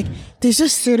feel like there's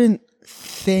just certain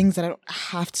things that I don't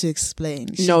have to explain.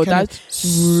 That's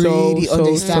really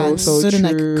understands so certain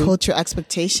true. Like cultural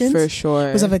expectations. For sure.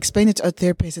 Because I've explained it to a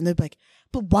therapist and they're like,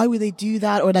 but why would they do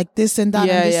that? Or like this and that.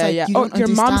 Yeah. Your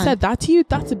mom said that to you?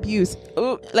 That's abuse.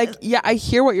 Oh, like, yeah, I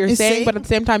hear what you're saying, but at the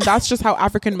same time, that's just how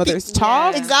African mothers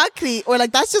talk. Exactly. Or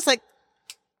like, that's just like,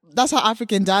 that's how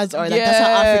African dads are. Like, that's how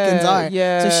Africans are.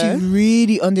 Yeah. So she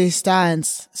really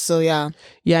understands. So yeah.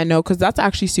 Yeah, no, because that's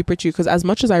actually super true. Because as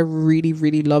much as I really,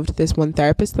 really loved this one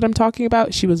therapist that I'm talking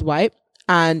about, she was white.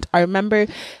 And I remember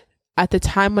at the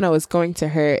time when I was going to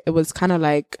her, it was kind of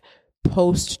like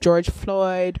post George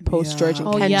Floyd, post George and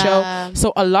Kencho. Yeah.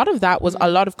 So a lot of that was a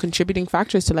lot of contributing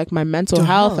factors to like my mental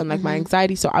health and like my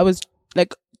anxiety. So I was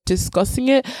like discussing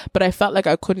it, but I felt like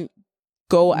I couldn't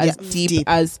go as deep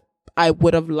as I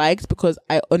would have liked, because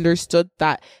I understood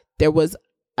that there was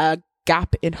a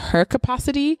gap in her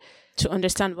capacity to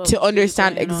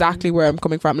understand exactly where I'm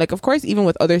coming from. Like, of course, even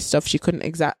with other stuff, she couldn't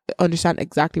understand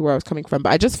exactly where I was coming from,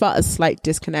 but I just felt a slight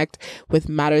disconnect with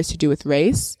matters to do with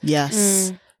race.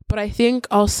 Yes. But I think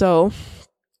also,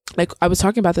 like, I was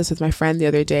talking about this with my friend the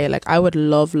other day, like, I would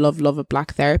love a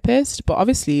black therapist, but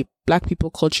obviously black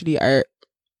people culturally are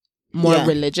more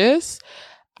religious,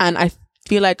 and I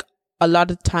feel like a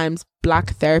lot of times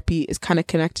black therapy is kind of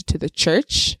connected to the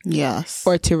church,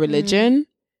 or to religion.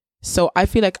 So I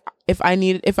feel like if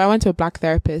I went to a black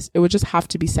therapist, it would just have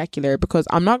to be secular, because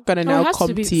I'm not gonna now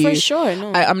come to you. For sure,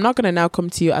 no. I'm not gonna now come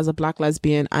to you as a black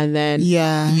lesbian and then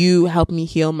you help me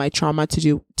heal my trauma to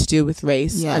do with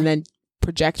race, and then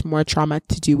project more trauma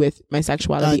to do with my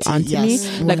sexuality onto me.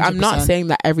 Like, 100%. I'm not saying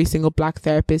that every single black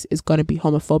therapist is going to be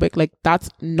homophobic. Like, that's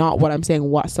not what I'm saying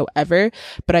whatsoever.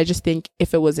 But I just think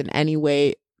if it was in any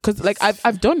way because like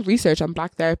I've done research on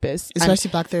Black therapists,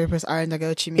 especially Black therapists. Ireland, I get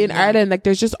what you mean. In Ireland, like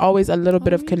there's just always a little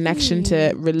bit of connection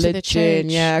to religion.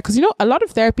 Yeah, because you know a lot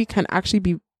of therapy can actually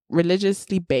be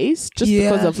religiously based, just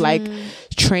because of like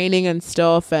training and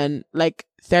stuff, and like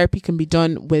therapy can be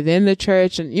done within the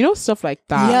church and you know stuff like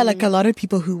that. Yeah, like a lot of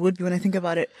people who would be, when I think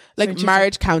about it, like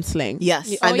marriage counseling.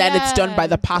 Yes, and then it's done by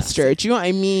the pastor. Do you know what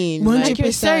I mean?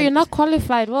 100%. Sir, you're not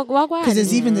qualified. Because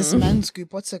there's even this men's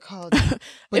group. What's it called?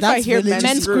 But if I hear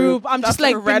men's group, I'm just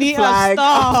like red flag.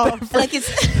 Stop. Like it's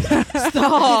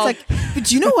stop. It's like, but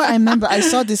do you know what I remember? I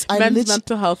saw this. Men's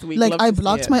mental health week. Like I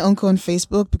blocked my uncle on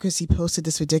Facebook because he posted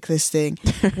this ridiculous thing.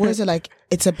 What is it like?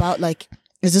 It's about like.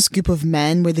 There's this group of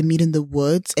men where they meet in the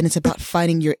woods, and it's about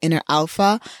finding your inner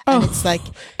alpha. And it's like,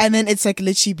 and then it's like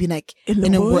literally being like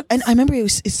in a world. And I remember it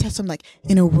said something like,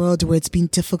 in a world where it's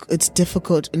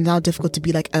difficult and now difficult to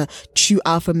be like a true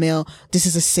alpha male. This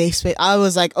is a safe space. I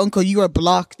was like, Uncle, you are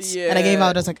blocked. Yeah. And I gave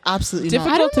out. I was like, absolutely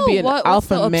difficult not. to be an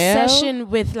alpha male.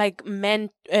 Obsession with like men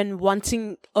and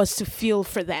wanting us to feel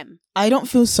for them. I don't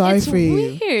feel sorry for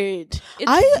you. Weird.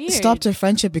 I stopped a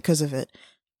friendship because of it.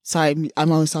 Sorry,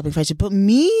 I'm always stopping friendship. But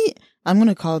me, I'm going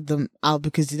to call them out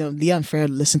because, you know, Leah and Freya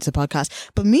listen to the podcast.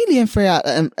 But Leah and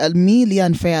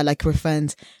Freya, like, we're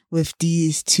friends with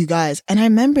these two guys. And I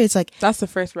remember it's like... That's the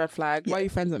first red flag. Why are you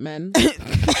friends with men?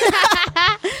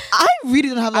 I really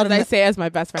don't have a lot of... I say as my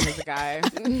best friend is a guy.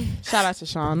 Shout out to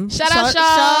Sean. Shout out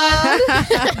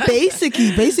Sean.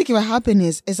 Basically what happened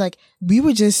is like,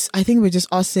 I think we're just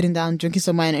all sitting down drinking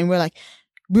some wine and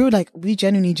we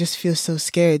genuinely just feel so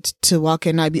scared to walk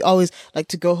at night. We always like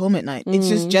to go home at night. It's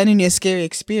just genuinely a scary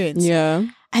experience. Yeah.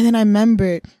 And then I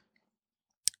remember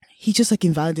he just like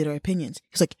invalidated our opinions.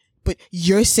 He's like, but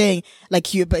you're saying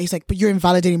but you're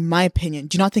invalidating my opinion.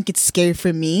 Do you not think it's scary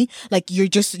for me? Like you're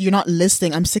not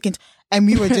listening. I'm sick and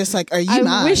we were just like, are you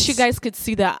mad? I wish you guys could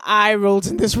see the eye rolls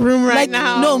in this room right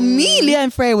now. No, me, Leah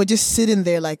and Freya were just sitting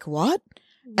there like, what?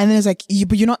 And then it's like,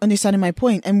 but you're not understanding my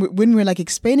point. And when we're like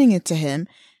explaining it to him,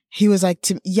 he was like,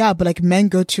 yeah, but like men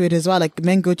go through it as well. Like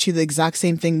men go through the exact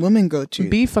same thing women go through.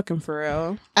 Be fucking for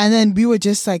real. And then we were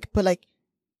just like, but like,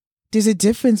 there's a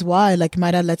difference why like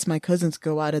my dad lets my cousins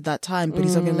go out at that time, but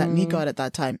he's not going to let me go out at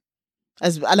that time.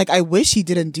 I wish he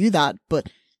didn't do that, but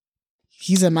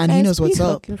he's a man. He knows what's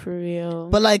up. For real.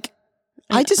 But like,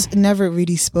 I just never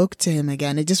really spoke to him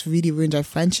again. It just really ruined our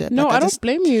friendship. No, I don't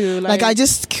blame you. Like I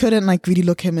just couldn't like really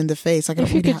look him in the face. Like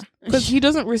because he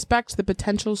doesn't respect the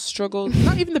potential struggles,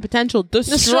 not even the potential, the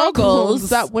struggles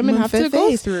that women have to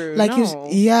go through. Like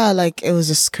it was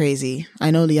just crazy.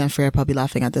 I know Leah and Freya are probably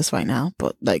laughing at this right now,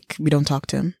 but like we don't talk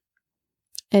to him.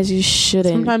 As you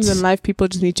shouldn't. Sometimes in life, people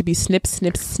just need to be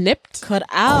snipped, cut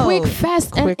out, quick,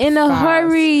 fast, and in a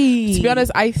hurry. To be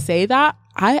honest, I say that.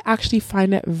 I actually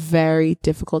find it very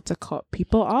difficult to cut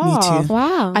people off. Me too.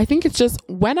 Wow. I think it's just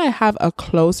when I have a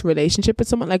close relationship with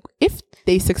someone, like if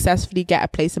they successfully get a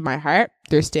place in my heart,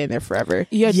 they're staying there forever.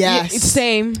 Yes.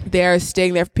 Same. They're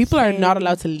staying there. People are not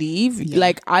allowed to leave. Yeah.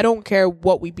 Like, I don't care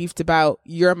what we beefed about.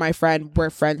 You're my friend. We're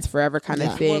friends forever kind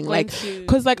of thing. Like,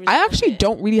 because like I actually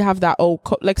don't really have that.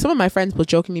 Like some of my friends will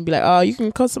jokingly be like, oh, you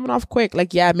can cut someone off quick.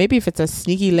 Like, yeah, maybe if it's a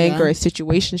sneaky link or a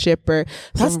situationship or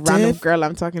some random girl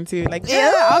I'm talking to, like,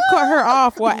 yeah, I'll cut her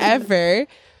off, whatever.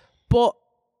 But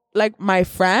like my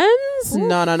friends,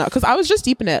 no. Because I was just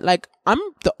deep in it. Like, I'm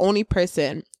the only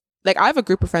person. Like, I have a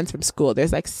group of friends from school.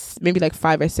 There's like maybe like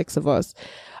 5 or 6 of us.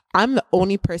 I'm the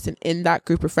only person in that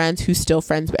group of friends who's still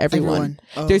friends with everyone.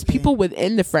 Oh, there's people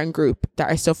within the friend group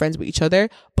that are still friends with each other,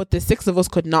 but the 6 of us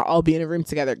could not all be in a room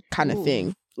together kind of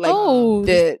thing. Like,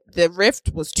 the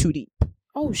rift was too deep.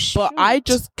 Oh, shit. But I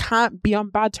just can't be on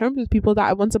bad terms with people that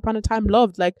I once upon a time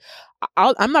loved. Like,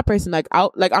 I'm that person. Like,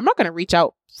 I'm not going to reach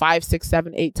out 5, 6,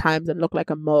 7, 8 times and look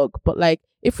like a mug. But like,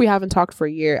 if we haven't talked for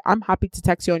a year, I'm happy to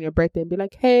text you on your birthday and be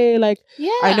like, hey, like,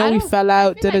 I know we fell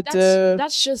out.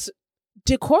 That's just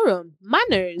decorum,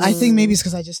 manners. I think maybe it's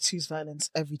because I just choose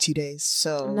violence every 2 days.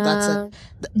 So that's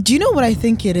it. Do you know what I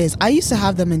think it is? I used to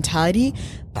have the mentality,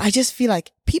 but I just feel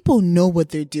like people know what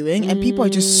they're doing and people are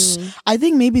just, I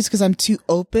think maybe it's because I'm too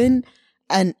open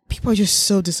and people are just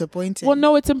so disappointed. Well,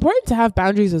 no, it's important to have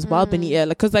boundaries as well, Benita.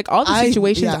 Because like all the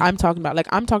situations I'm talking about, like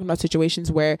I'm talking about situations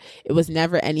where it was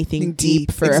never anything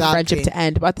deep for a friendship to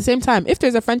end. But at the same time, if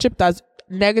there's a friendship that's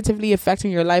negatively affecting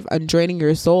your life and draining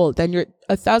your soul, then you're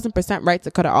 1,000% right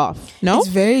to cut it off. No, it's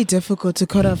very difficult to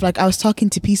cut off. Like I was talking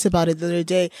to Peace about it the other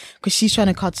day because she's trying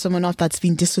to cut someone off that's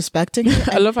been disrespecting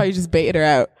her. I love how you just baited her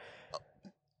out.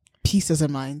 Peace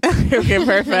doesn't mind. Okay,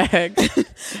 perfect.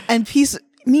 And Peace,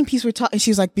 me and Peace were talking.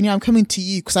 She was like, Bini, I'm coming to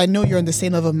you because I know you're on the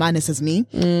same level of madness as me.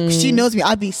 She knows me.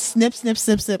 I'd be snip, snip,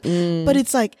 snip, snip. But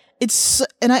it's like,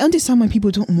 and I understand when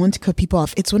people don't want to cut people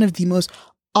off. It's one of the most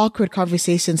awkward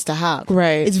conversations to have.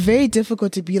 Right. It's very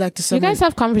difficult to be like to You someone. guys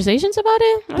have conversations about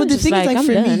it? But the thing is, like,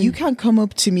 for me, you can't come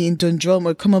up to me in Dundrum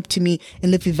or come up to me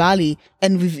in Liffey Valley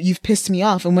and you've pissed me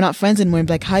off and we're not friends anymore and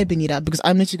be like, hi, Benita, because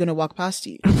I'm literally going to walk past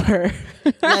you.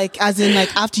 Like, as in,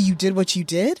 like, after you did what you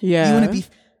did, Yeah. you want to be,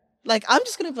 like, I'm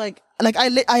just going to, like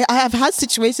I have had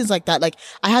situations like that. Like,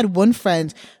 I had one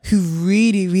friend who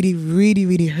really, really, really,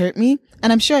 really hurt me.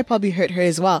 And I'm sure I probably hurt her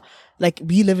as well. Like,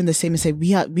 we live in the same estate.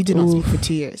 We did not speak for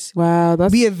 2 years. Wow.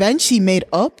 We eventually made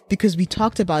up because we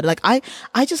talked about it. Like, I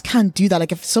just can't do that.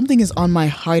 Like, if something is on my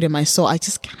heart and my soul, I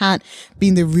just can't be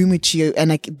in the room with you and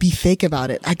like be fake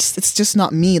about it. It's just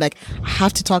not me. Like, I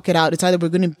have to talk it out. It's either we're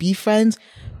going to be friends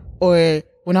or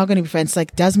we're not going to be friends.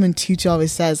 Like Desmond Tutu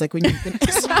always says, like, when you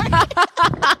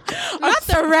not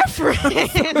the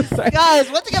reference.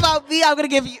 guys, one thing about me, I'm going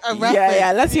to give you a reference.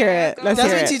 Yeah. Let's hear it.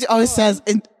 Desmond Tutu always says,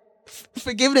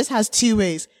 forgiveness has two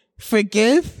ways.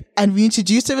 Forgive and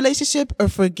reintroduce the relationship, or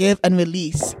forgive and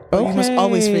release. But you must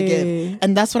always forgive.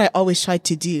 And that's what I always try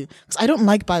to do. Because I don't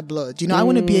like bad blood. You know, I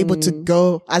want to be able to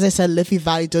go, as I said, Liffey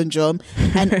Valley, Dundrum,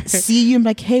 and see you and be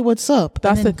like, hey, what's up?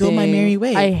 That's and then the go thing. my merry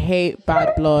way. I hate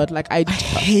bad blood. Like, I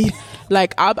hate.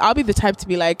 like, I'll be the type to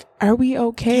be like, are we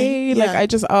okay? Yeah. Like, I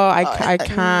just, I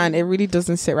can't. It really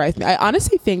doesn't sit right with me. I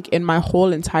honestly think in my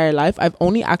whole entire life, I've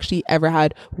only actually ever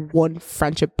had one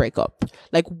friendship breakup.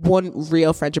 Like, one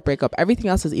real friendship breakup. Everything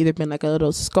else has either been like a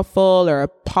little scuffle or a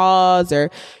pause or,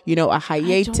 you know, a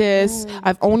hiatus.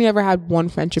 I've only ever had one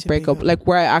friendship breakup. Like,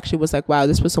 where I actually was like, wow,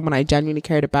 this was someone I genuinely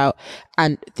cared about,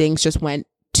 and things just went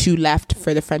to left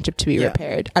for the friendship to be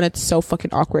repaired. And it's so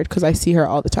fucking awkward because I see her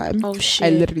all the time. Oh shit. I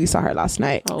literally saw her last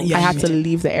night. Yeah, I had you to did.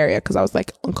 leave the area because I was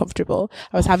like uncomfortable.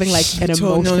 I was having like an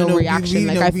emotional no, reaction.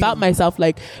 Like, I felt myself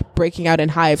like breaking out in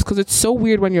hives, because it's so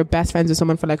weird when you're best friends with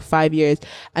someone for like 5 years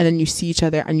and then you see each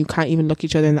other and you can't even look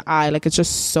each other in the eye. Like, it's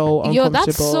just so uncomfortable. Yo,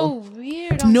 that's so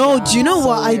weird. No, do you know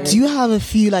what? I do have a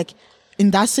few, like,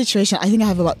 in that situation, I think I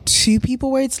have about 2 people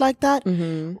where it's like that.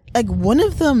 Like, one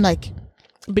of them, like,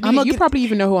 But I'm you probably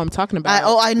even know who I'm talking about.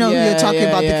 I know who you're talking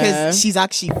about yeah. because she's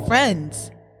actually friends.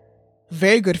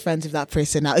 Very good friends with that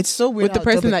person now. It's so weird. With the how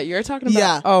person Dublin- that you're talking about?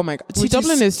 Yeah. Oh my God. See, Which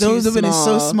Dublin is too Dublin is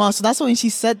so small. small. So that's why when she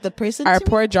said the person Our to me,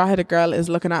 poor jaw-headed girl is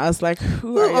looking at us like,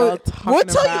 who are y'all talking we'll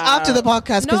tell you about? after the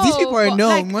podcast because No, these people are but, known.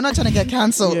 like- We're not trying to get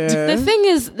cancelled. Yeah. The thing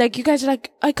is, like, you guys are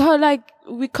like,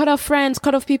 we cut off friends,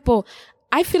 cut off people.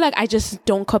 I feel like I just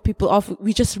don't cut people off.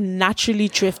 We just naturally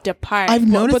drift apart. I've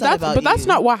noticed that that's about that's you.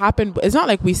 not what happened. It's not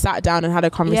like we sat down and had a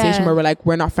conversation Yeah. where we're like,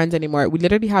 we're not friends anymore. We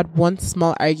literally had one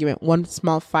small argument, one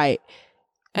small fight,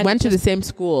 And went to the same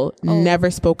school,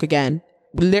 never spoke again.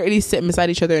 Literally sitting beside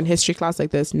each other in history class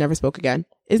like this, never spoke again.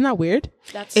 Isn't that weird?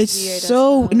 That's It's weird as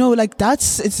so hell. no, like it's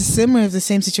similar of the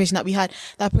same situation that we had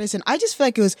that person. I just feel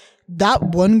like it was that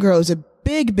one girl was a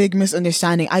big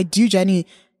misunderstanding. I genuinely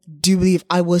do believe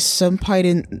I was some part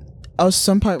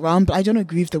wrong, but I don't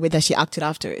agree with the way that she acted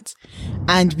afterwards.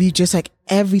 And we just like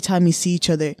every time we see each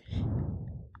other,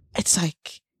 it's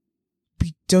like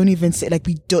we don't even say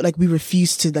we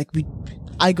refuse to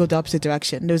I go the opposite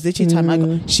direction. There was literally a time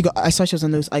I saw she was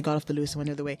on Lewis. I got off the Lewis and went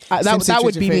the other way. That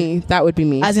would be me. That would be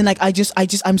me. As in, like,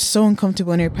 I'm so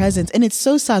uncomfortable in her presence. And it's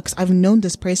so sad because I've known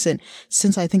this person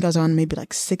since I think I was around maybe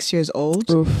like 6 years old.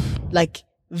 Like,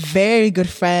 very good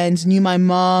friends, knew my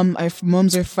mom, our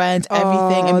moms are friends,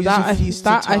 everything. And we just refused to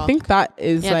talk. I think that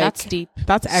is Yeah, like, that's deep.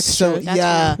 That's extra. So,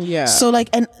 yeah. Yeah. So, like,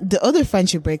 and the other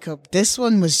friendship breakup, this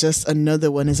one was just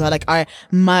another one as well. Like,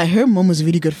 her mom was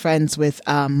really good friends with,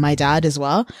 my dad as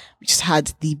well. We just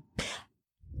had the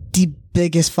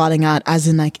biggest falling out, as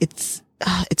in, like, it's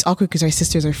awkward because our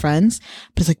sisters are friends,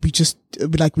 but it's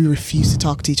like we refuse to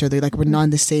talk to each other. Like, we're not in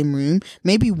the same room.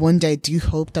 Maybe one day I do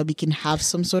hope that we can have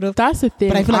some sort of. That's the thing.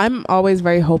 But I feel like- I'm always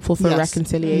very hopeful for Yes,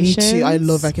 reconciliation. Me too. I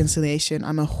love reconciliation.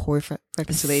 I'm a whore for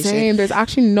reconciliation. Same. There's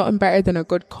actually nothing better than a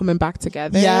good coming back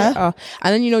together. Yeah.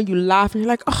 And then, you laugh and you're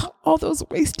like, oh, all those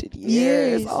wasted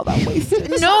years, Yes. all that wasted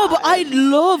No, but I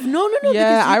love no.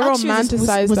 Yeah, I because you actually-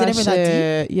 romanticize was it that ever shit.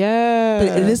 that deep? Yeah. But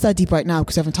it is that deep right now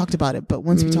because I haven't talked about it. But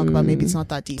once we talk about it, maybe it's not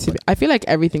that deep. I feel like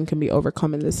everything can be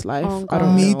overcome in this life. Oh, I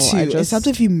don't Me know. too. I just, Except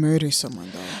if you murder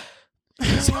someone, though.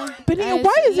 But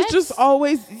why is it just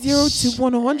always 0 to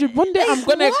 100? One day I'm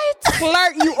gonna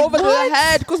clark you over the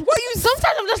head because what you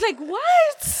Sometimes I'm just like,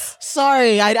 what?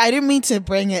 Sorry, I didn't mean to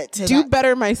bring it to do that.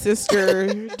 better, my sister.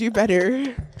 Do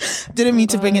better. Didn't mean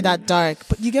to bring it that dark.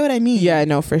 But you get what I mean? Yeah,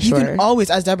 no, for You sure. can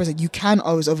always, as Deborah said, you can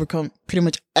always overcome pretty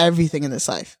much everything in this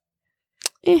life.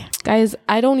 Guys,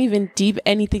 I don't even deep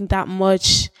anything that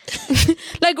much.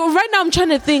 Like right now I'm trying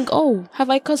to think, have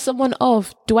I cut someone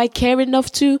off? Do I care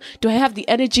enough to? Do I have the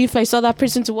energy if I saw that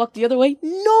person to walk the other way?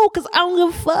 No, because I don't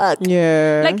give a fuck.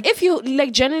 Yeah. Like if you,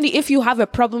 like generally, if you have a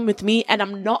problem with me and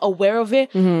I'm not aware of it,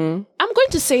 I'm going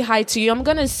to say hi to you. I'm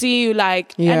going to see you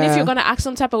like, and if you're going to act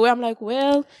some type of way, I'm like,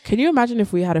 well. Can you imagine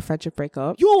if we had a friendship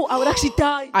breakup? Yo, I would actually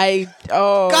die.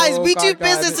 Guys, we do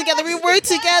business together. We work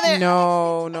together.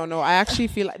 No. I actually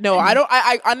feel like, no, I don't,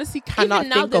 I honestly cannot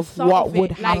think of what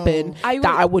would happen that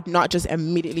I would not just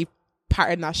immediately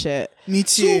pattern that shit. Me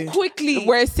too. Too quickly.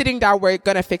 We're sitting down, we're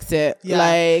gonna fix it. Yeah.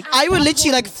 Like, I would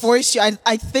literally like force you.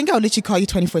 I think I would literally call you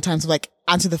 24 times. Like,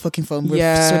 answer the fucking phone.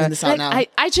 We're sorting this out now.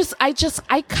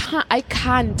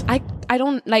 I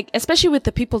don't like, especially with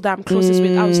the people that I'm closest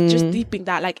with. I was just deeping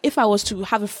that. Like, if I was to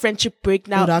have a friendship break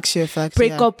now,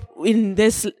 break up in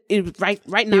this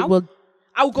right now,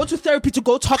 I will go to therapy to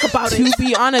go talk about it. To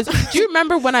be honest, do you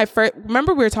remember when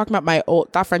we were talking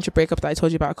about that friendship breakup that I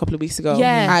told you about a couple of weeks ago?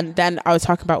 Yeah. And then I was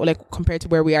talking about like compared to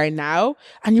where we are now,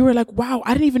 and you were like, wow,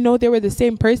 I didn't even know they were the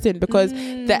same person, because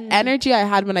the energy I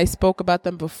had when I spoke about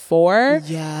them before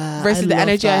versus the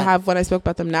energy I have when I spoke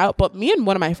about them now. But me and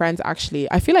one of my friends,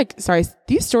 actually, I feel like, sorry,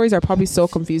 these stories are probably so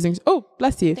confusing. Oh,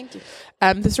 bless you. Thank you.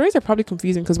 The stories are probably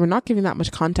confusing because we're not giving that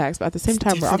much context, but at the same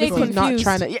time, we're obviously not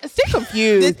trying to stay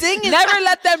confused. The thing is, never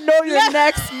let them know your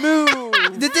next move.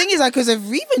 The thing is, like, because if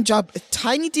we even drop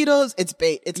tiny doodles, it's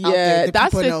bait. It's out there.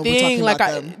 That's the thing. Like,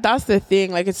 that's the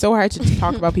thing. Like, it's so hard to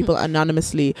talk about people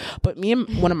anonymously. But me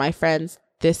and one of my friends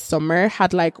this summer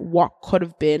had like what could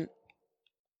have been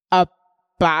a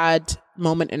bad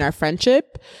moment in our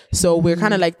friendship. So we're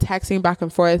kind of like texting back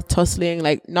and forth, tussling,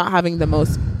 like not having the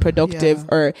most productive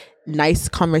or nice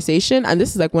conversation. And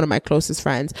this is like one of my closest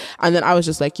friends. And then I was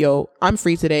just like, yo, I'm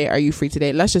free today. Are you free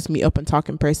today? Let's just meet up and talk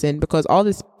in person, because all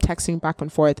this texting back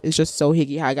and forth is just so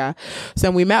higgy haga. So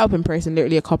then we met up in person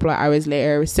literally a couple of hours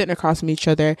later. We're sitting across from each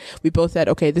other. We both said,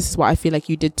 okay, this is what I feel like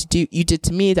you did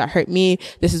to me that hurt me.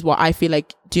 This is what I feel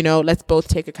like, you know, let's both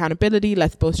take accountability.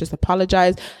 Let's both just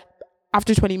apologize.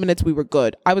 After 20 minutes, we were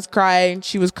good. I was crying.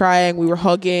 She was crying. We were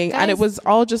hugging. Guys, and it was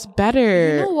all just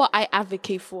better. You know what I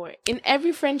advocate for? In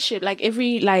every friendship, like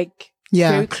every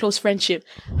very close friendship,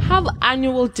 have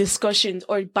annual discussions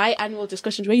or biannual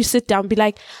discussions where you sit down and be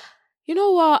like, you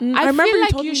know what? I remember feel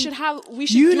like we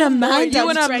should you do and more. Amanda. You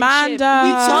and Amanda.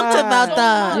 We talked about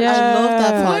that. Yeah. I love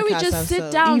that podcast. Where we just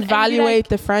sit down, evaluate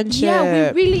the friendship.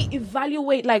 Yeah, we really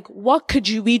evaluate like what could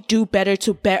we do better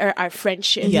to better our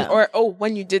friendship. Yeah. Or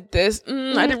when you did this,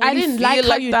 I didn't like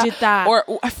how you did that. Or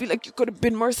I feel like you could have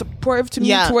been more supportive to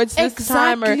me towards this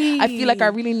time. Or I feel like I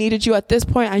really needed you at this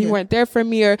point and you weren't there for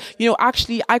me. Or, you know,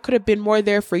 actually I could have been more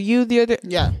there for you the other.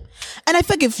 Yeah. And I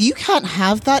feel like if you can't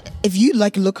have that, if you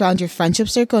like look around your friendship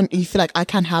circle and you feel like I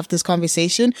can't have this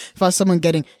conversation without someone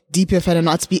getting deeply offended and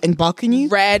not speaking, balking you,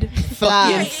 red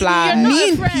flag. Me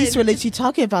and Peace were literally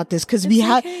talking about this because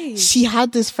she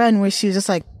had this friend where she was just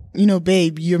like, you know,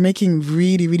 babe, you're making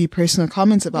really, really personal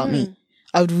comments about me.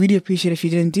 I would really appreciate if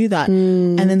you didn't do that.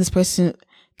 And then this person,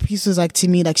 Peace, was like to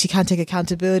me, like she can't take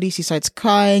accountability. She starts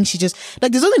crying. She just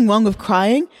like, there's nothing wrong with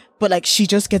crying. But like she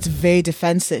just gets very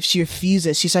defensive. She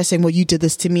refuses. She starts saying, well, you did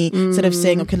this to me, instead of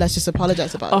saying, okay, let's just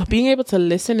apologize about it. Being able to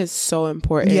listen is so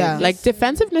important. Yeah. Like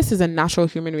defensiveness is a natural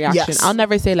human reaction. Yes. I'll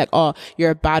never say like, oh,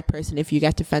 you're a bad person if you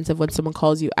get defensive when someone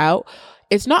calls you out.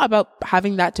 It's not about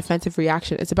having that defensive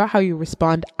reaction. It's about how you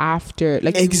respond after.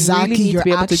 Like exactly, you really need your to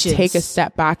be able actions. To take a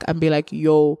step back and be like,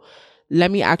 yo, let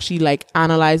me actually like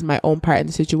analyze my own part in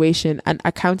the situation. And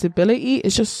accountability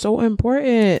is just so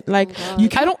important. Like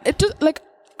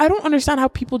I don't understand how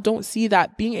people don't see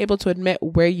that being able to admit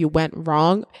where you went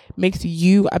wrong makes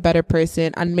you a better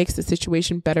person and makes the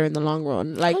situation better in the long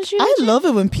run. Like, I love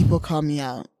it when people call me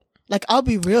out. Like, I'll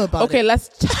be real about it. Okay, let's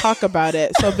talk about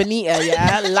it. So, Benita,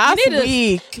 no, I'm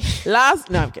kidding.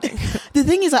 The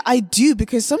thing is that I do,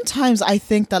 because sometimes I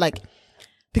think that like,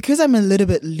 because I'm a little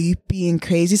bit loopy and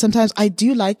crazy, sometimes I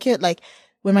do like it. Like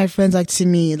when my friends like to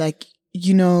me, like,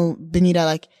 you know, Benita,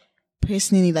 like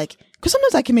personally, like, because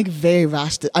sometimes I can make very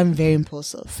rash. I'm very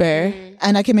impulsive. Fair.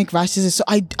 And I can make rash decisions. So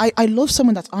I love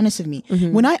someone that's honest with me.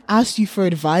 Mm-hmm. When I ask you for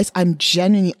advice, I'm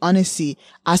genuinely honestly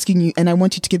asking you, and I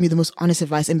want you to give me the most honest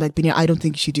advice. And like, Benita, I don't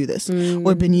think you should do this.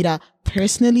 Or Benita,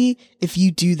 personally, if you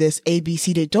do this, A, B,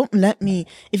 C, D, don't let me,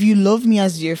 if you love me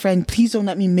as your friend, please don't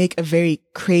let me make a very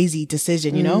crazy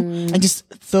decision, you know? And just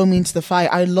throw me into the fire.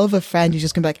 I love a friend who's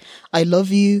just gonna be like, I love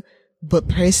you, but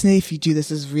personally, if you do this,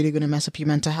 it's really going to mess up your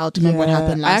mental health. Remember what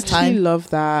happened last time? I actually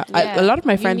love that. Yeah. A lot of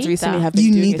my friends recently have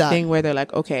been doing a thing where they're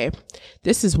like, okay,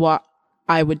 this is what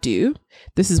I would do.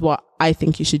 This is what I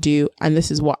think you should do, and this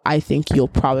is what I think you'll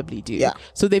probably do. Yeah.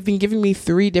 So they've been giving me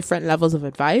 3 different levels of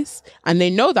advice, and they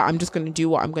know that I'm just going to do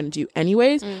what I'm going to do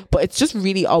anyways. But it's just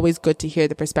really always good to hear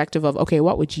the perspective of, okay,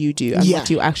 what would you do, and what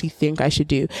do you actually think I should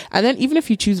do? And then even if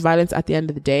you choose violence at the end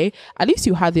of the day, at least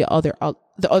you had the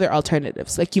other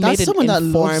alternatives. Like you That's made someone that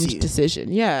an loves informed you.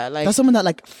 decision. Yeah, like That's someone that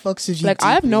like fucks with you. like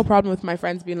I have no deeply. problem with my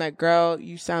friends being like, girl,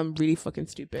 you sound really fucking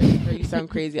stupid, or you sound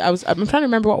crazy. I'm trying to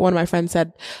remember what one of my friends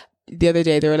said the other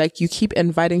day. They were like, you keep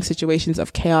inviting situations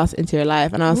of chaos into your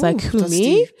life, and I was like, who, that's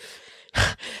me? deep.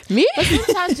 Me? But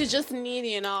sometimes you just need,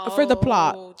 you know, For the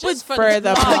plot. just For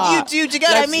the plot. You get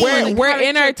what I Like, mean? we're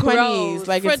in our character 20s. growth,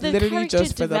 Like for it's the literally character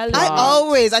just for the development.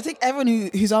 plot. I think everyone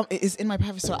who's is in my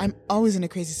private store, I'm always in a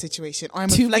crazy situation, or I'm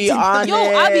To be reflecting. honest. Yo,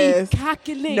 I be Yes.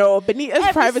 cackling. No, Benita's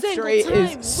Every private single story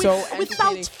time is so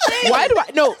without entertaining. fail. Why do I?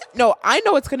 No. I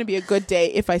know it's going to be a good day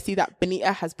if I see that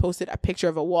Benita has posted a picture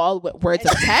of a wall with words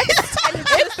of text.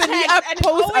 If Benita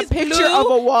posts a picture of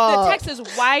a wall, The text is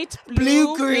white,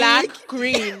 blue, green. black,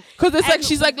 green. because it's like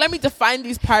she's like, let me define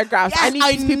these paragraphs. I Yes,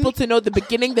 need these people to know the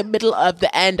beginning, the middle, of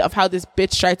the end of how this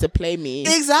bitch tried to play me.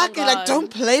 Exactly. Oh, Like, God. don't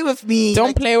play with me. Don't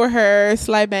Like, play with her,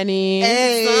 Sly Benny.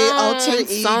 Hey, alter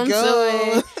Sounds ego.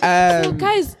 away. So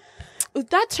guys,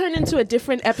 that turned into a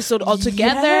different episode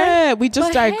altogether. Yeah, we just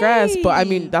But digress. But I hey.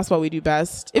 mean, that's what we do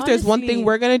best. If there's one Honestly, thing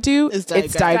we're gonna do, it's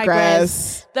it's digress.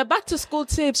 digress. The back to school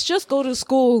tips: just go to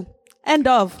school. End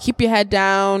of. Keep your head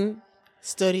down.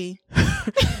 Study.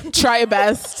 Try your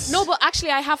best. No, but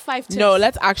actually, I have 5 tips. No,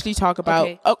 let's actually talk about.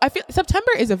 Okay. Oh, I feel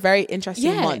September is a very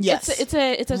interesting yeah, month. Yes. it's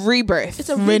a Rebirth. it's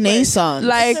a Renaissance.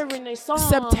 like It's a renaissance.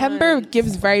 September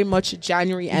gives very much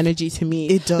January energy to me.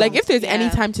 It does. Like if there's any Yeah.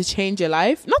 time to change your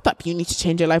life, not that you need to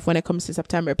change your life when it comes to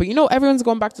September, but you know everyone's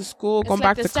going back to school, It's going like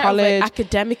back the to start of, like, college.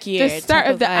 academic year. The start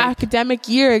type of the vibe. academic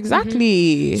year,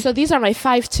 exactly. So these are my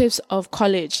 5 tips of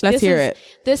college. Let's hear it.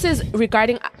 This is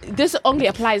regarding. This only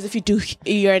applies if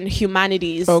you're in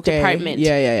humanities department.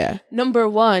 Yeah. Number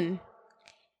 1.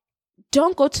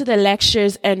 Don't go to the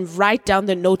lectures and write down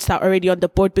the notes that are already on the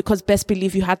board, because best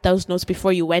believe you had those notes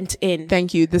before you went in.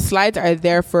 Thank you. The slides are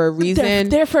there for a reason. They're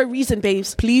there for a reason,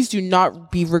 babes. Please do not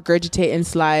be regurgitating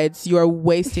slides. You are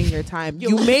wasting your time.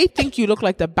 You may think you look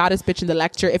like the baddest bitch in the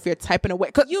lecture if you're typing away.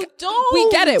 'Cause You don't.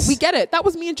 We get it. That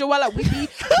was me and Joella. We be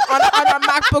on our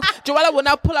MacBook. Joella will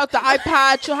now pull out the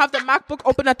iPad. She'll have the MacBook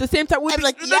open at the same time. We'll I'm be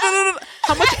like, no.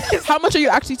 How much are you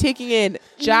actually taking in?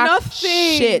 Jack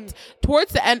Nothing. shit.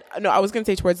 Towards the end, no, I was going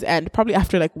to say towards the end, probably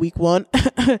after like week 1,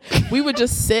 we would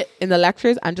just sit in the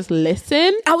lectures and just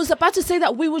listen I was about to say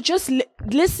that we would just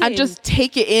listen and just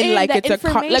take it in like the it's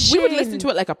like we would listen information. to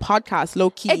it like a podcast,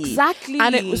 low key. Exactly.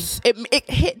 And it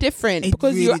hit different It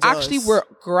because you really actually does. were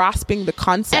grasping the And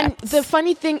concept. the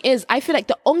funny thing is, I feel like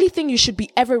the only thing you should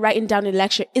be ever writing down in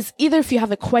lecture is either if you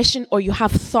have a question or you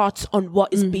have thoughts on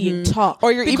what is being taught.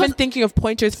 or you're Because even thinking of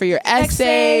pointers for your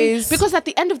essays. Because at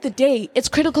the end of the day, it's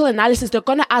critical analysis. They're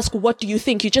going to ask, what do you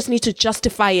think? You just need to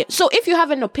justify it. So if you have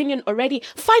an opinion already,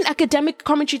 find academic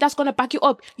commentary that's going to back you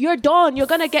up. You're done. You're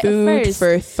going to get it food first.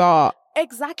 for thought.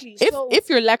 Exactly. If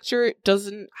your lecture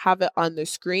doesn't have it on the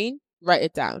screen, write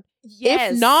it down.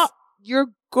 yes, If not, you're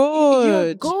good.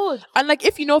 you're good. And like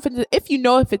if you know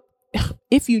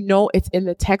it's in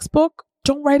the textbook,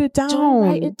 don't write it down. Don't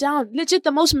write it down. Legit,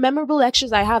 the most memorable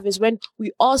lectures I have is when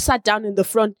we all sat down in the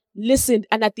front, listened,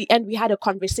 and at the end we had a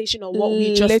conversation on what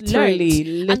we just learned.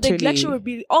 And the lecture would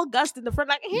be all gassed in the front,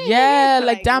 like, hey, yeah, hey,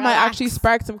 like damn, I relax. actually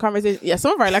sparked some conversation. Yeah,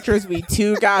 some of our lecturers be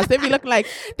too gassed. They be looking like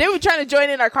they were trying to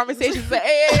join in our conversations. Like,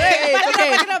 hey, it's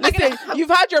okay. Listen, you've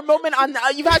had your moment on.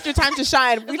 You've had your time to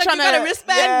shine. We're like, trying you got a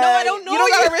wristband? No, I don't know You don't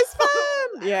got a you.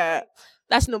 wristband. Yeah.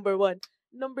 That's number 1.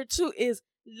 Number 2 is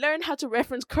learn how to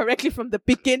reference correctly from the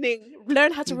beginning.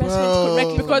 Learn how to reference Bro.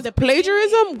 correctly Because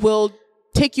plagiarism will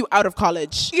take you out of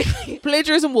college.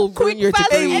 Plagiarism will ruin your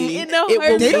fast degree. and in a It will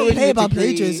hurry. They don't ruin play your about degree.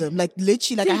 plagiarism. Like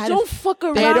literally, like They I had. don't fuck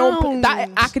around. They don't. That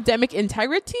academic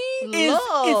integrity. is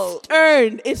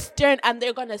stern. It's stern, and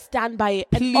they're gonna stand by it.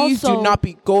 And Please also, do not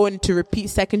be going to repeat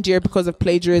second year because of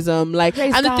plagiarism. Like,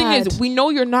 Praise and the thing God. is, we know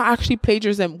you're not actually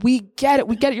plagiarism. We get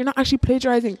it. You're not actually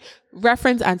plagiarizing.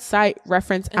 Reference and cite.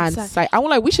 Reference and cite. cite. I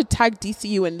want like we should tag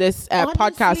DCU in this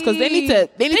podcast because they need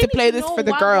to play this know for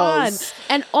the what girls. one.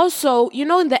 And also, you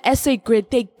know, in the essay grid,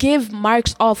 they give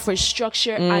marks off for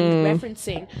structure and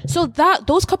referencing. So that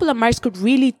those couple of marks could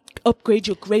really upgrade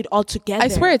your grade altogether. I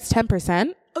swear it's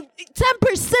 10%.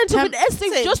 10% of an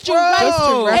essay just to Bro. write Just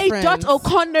to A. reference.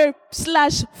 O'Connor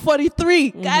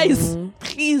 /43. Guys,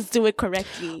 please do it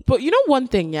correctly. But you know one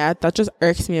thing, yeah, that just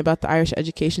irks me about the Irish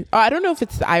education. I don't know if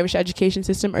it's the Irish education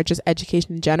system or just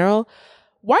education in general.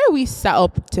 Why are we set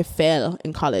up to fail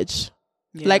in college?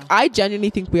 Like, I genuinely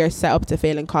think we are set up to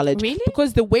fail in college. Really?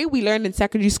 Because the way we learn in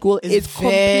secondary school is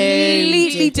very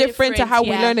completely different to how we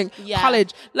yeah. learn in Yeah.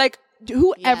 college. Like,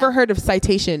 who ever heard of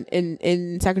citation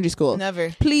in secondary school? Never.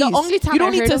 Please. The only time you don't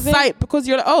I need heard to of it- cite because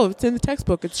you're like, oh, it's in the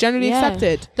textbook. It's generally Yeah.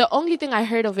 accepted. The only thing I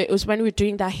heard of it was when we were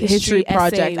doing that History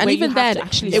project, essay, and where even you have then, to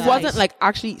actually it cite. wasn't like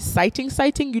actually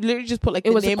citing. You literally just put like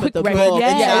the was a name quick of the reference. book. Yeah,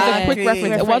 it was a quick exactly.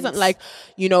 reference. It wasn't like,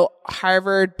 you know,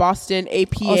 Harvard, Boston,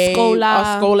 APA,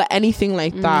 Oscola, anything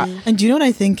like that. And do you know what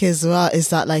I think as well is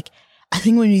that like I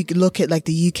think when you look at like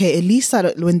the UK, at least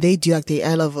that when they do like the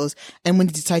A levels and when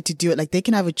they decide to do it, like they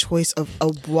can have a choice of a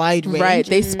wide range. Right,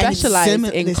 they And it's specialize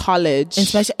in college.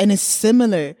 and it's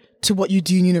similar to what you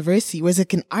do in university. Whereas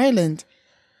like in Ireland,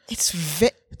 it's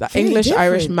very English,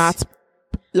 Irish, different maths,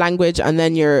 language, and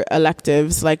then your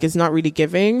electives. Like, it's not really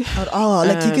giving. at all.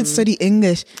 Like you could study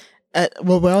English.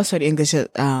 Well, we all study English at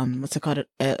what's it called?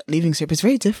 Leaving cert. It's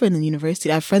very different in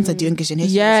university. I have friends that do English and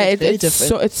history. Yeah, so very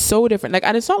it's so different. Like,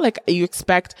 and it's not like you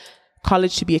expect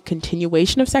college to be a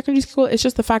continuation of secondary school. It's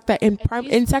just the fact that in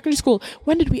secondary school,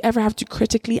 when did we ever have to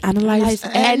critically analyze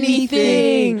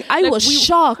anything? I was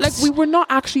shocked. Like, we were not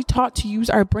actually taught to use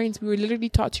our brains. We were literally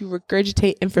taught to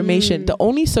regurgitate information. The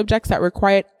only subjects that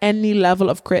required any level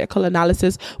of critical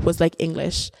analysis was like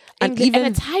English. And even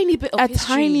a tiny bit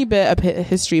of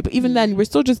history. But even then, we're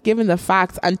still just given the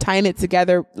facts and tying it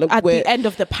together at the end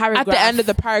of the paragraph. At the end of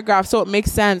the paragraph, so it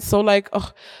makes sense. So like,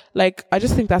 I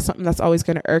just think that's something that's always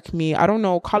going to irk me. I don't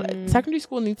know. Secondary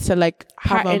school needs to like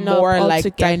have a Pattern up more like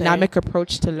altogether. dynamic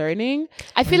approach to learning.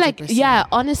 I feel like, 100%.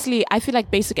 honestly, I feel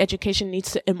like basic education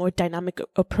needs a more dynamic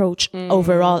approach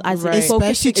overall, as right. in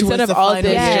focusing. Especially Instead towards of the all final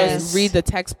this, years. just read the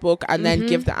textbook and then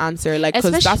give the answer. Like, because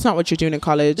Especially- that's not what you're doing in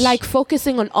college. like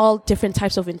focusing on all different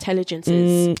types of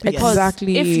intelligences. Because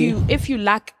exactly. if you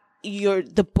lack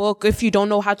the book, if you don't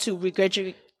know how to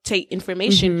regurgitate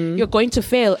information, you're going to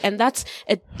fail, and that's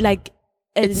an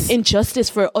injustice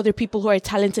for other people who are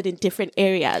talented in different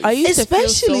areas. I used to feel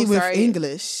Especially so with sorry.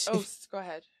 English. Oh, go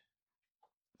ahead.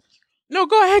 No,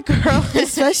 go ahead, girl.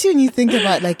 Especially when you think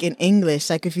about like in English,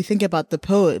 like if you think about the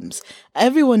poems,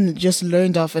 everyone just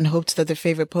learned off and hoped that their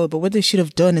favorite poet, but what they should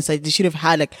have done is like they should have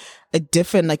had like a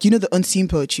different, like, you know, the unseen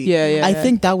poetry. I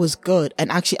think that was good and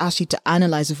actually asked you to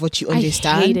analyze with what you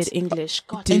understand. I hated English.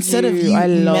 God, Instead of you I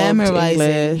loved memorizing.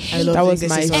 English. I loved That was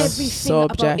English my as well. everything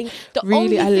about subject. The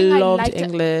Really, only I thing loved liked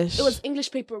English. It was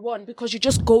English paper 1 because you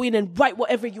just go in and write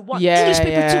whatever you want. Yeah, English paper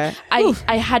yeah. 2,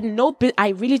 I had no bit. I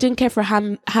really didn't care for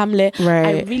Hamlet. I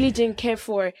Right. really didn't care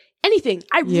for anything.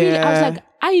 I was like,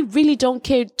 I really don't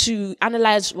care to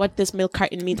analyze what this milk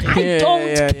carton means. I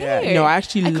don't care. No, I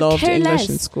actually could loved care English less.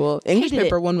 in school. English Hated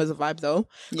paper it. 1 was a vibe though.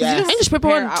 Yeah. English paper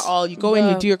 1 at all. You go in,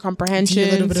 you do your comprehension,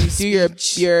 little bit of do your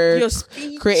speech.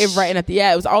 speech. creative writing at the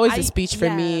it was always I- the speech for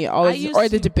yeah. me, I always used or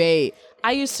the to- debate.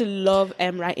 I used to love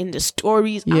writing the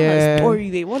stories. I'm Yeah. a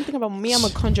story way. One thing about me, I'm a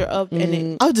conjure up in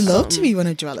it. I would love to be one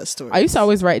of Joella's stories. I used to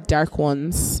always write dark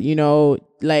ones. You know,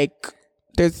 like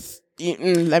there's.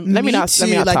 Let me not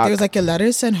like talk. there was like a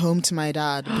letter sent home to my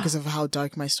dad because of how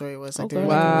dark my story was. Like, they were, like,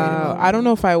 worried Wow, about I don't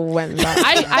know if I went that.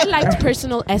 I liked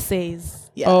personal essays.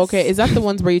 Yes. Oh, okay. Is that the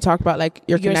ones where you talk about like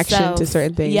your connection to Yourself.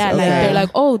 certain things? Yeah, okay. like they're like,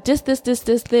 oh,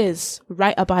 this.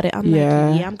 Write about it. I'm Yeah.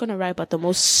 like, yeah, I'm gonna write about the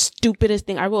most stupidest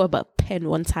thing. I wrote about pen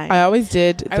one time. I always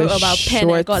did. I the wrote about pen. I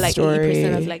short got like story.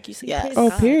 80%. I was like, you see, Yes. piss Oh,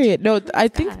 God. period. No, I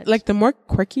think God. like the more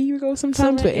quirky you go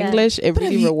sometimes with yeah. English, it But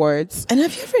have really you- rewards. And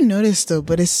have you ever noticed though,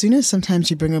 but as soon as sometimes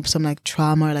you bring up some like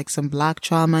trauma or like some black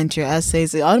trauma into your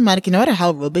essays, it automatically, no matter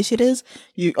how rubbish it is,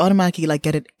 you automatically like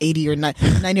get it 80 or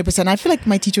 90%. I feel like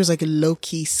my teacher was like low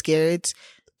key scared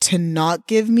to not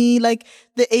give me like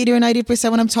the 80 or 90%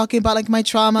 when I'm talking about like my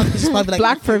trauma. Because it's probably like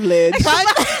Black privilege.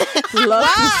 Love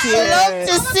to see it. love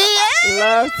to see it.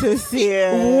 Love to see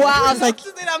it. Wow. I was like,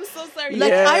 I'm so sorry. like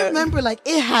Yeah. I remember like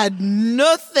it had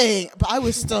nothing, but I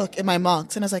was stuck in my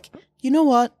marks and I was like, you know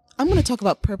what? I'm going to talk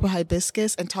about purple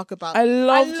hibiscus and talk about I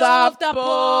love love that that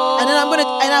book. and then I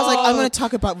was like, I'm gonna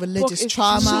talk about religious Book is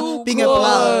trauma, so being a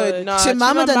good. black. Nah,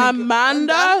 Chimamanda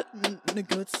Chimamanda,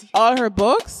 Ngozi. all her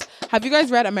books. Have you guys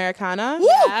read Americana?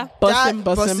 Yeah. Bussin',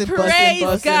 That- bussin', bussin', Praise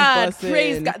bussin', God. bussin'.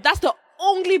 Praise God. That's the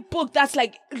only book that's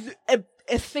like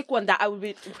a thick one that I would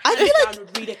read. I feel like-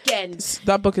 would read again.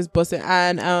 That book is bussin'.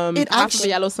 And It Half of actually- the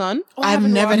Yellow Sun. I've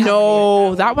never had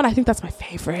No, that one I think that's my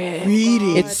favorite.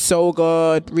 Really? It's so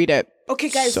good. Read it. Okay,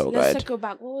 guys, So let's good. circle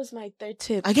back. What was my third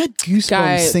tip? I get goosebumps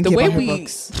Guys, thinking the way about her we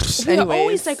books. We are anyways.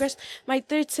 always digress. My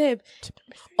third tip.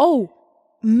 Oh,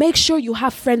 make sure you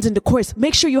have friends in the course.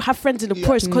 Make sure you have friends in the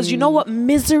course, because you know what?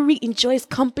 Misery enjoys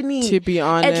company. To be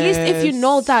honest. At least if you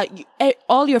know that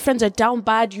all your friends are down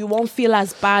bad, you won't feel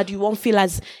as bad. You won't feel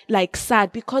as like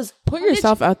sad, because Put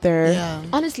yourself out there. Yeah.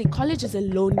 honestly, college is a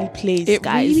lonely place, It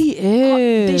guys. really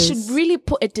is. They should really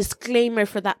put a disclaimer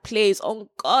for that place. Oh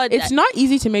God. It's not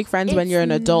easy to make friends when It's you're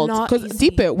an adult, not because easy.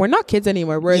 deep it, we're not kids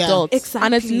anymore. We're Yeah. adults.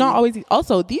 And it's Exactly. not always,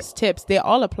 also these tips, they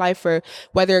all apply for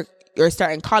whether you're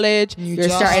starting college, you're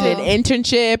job. starting an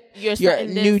internship, You're your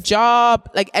starting new this. job,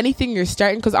 like anything you're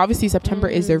starting, because obviously September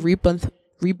is a rebirth.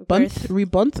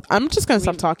 I'm just gonna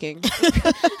stop talking.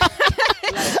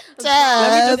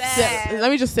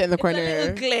 Let me just sit in the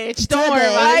corner. glitch. Don't worry.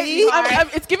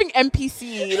 It's giving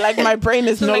NPC. Like my brain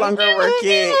is no longer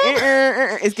working.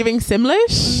 It's giving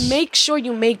Simlish. Make sure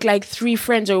you make like 3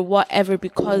 friends or whatever,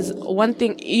 because one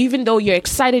thing, even though you're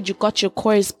excited you got your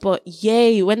course, but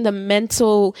yay, when the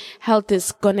mental health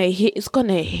is gonna hit, it's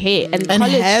gonna hit. And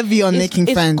college heavy on making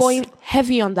is friends. going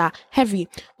heavy on that. Heavy.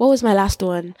 What was my last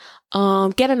one?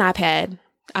 Get an iPad.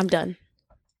 I'm done.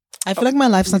 I feel like my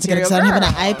life's not together because I don't have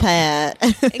an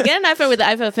iPad. Get an iPad with the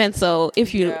iPhone pencil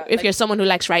if you're someone who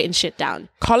likes writing shit down.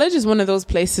 College is one of those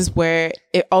places where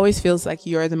it always feels like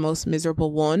you're the most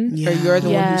miserable one, or you're the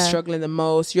one who's Yeah. struggling the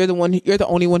most. You're the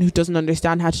only one who doesn't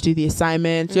understand how to do the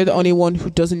assignments. You're the only one who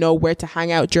doesn't know where to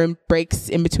hang out during breaks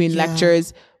in between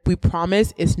lectures. We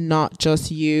promise it's not just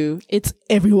you. It's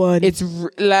everyone. It's really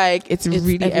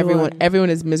everyone. everyone. Everyone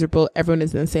is miserable. Everyone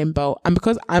is in the same boat. And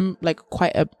because I'm like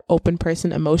quite an open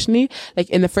person emotionally,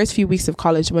 like in the first few weeks of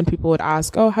college, when people would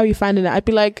ask, "Oh, how are you finding it?" I'd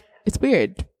be like, "It's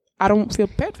weird. I don't feel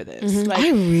prepared for this." Like, I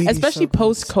really especially struggled.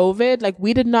 post COVID, like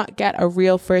we did not get a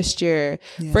real first year.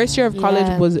 First year of college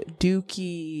Yeah. was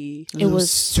dookie. It was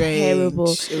strange. terrible.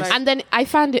 It was- And then I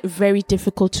found it very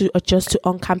difficult to adjust to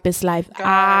on-campus life.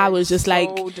 I was just like,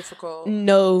 difficult.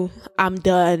 no, I'm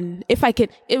done. If I can,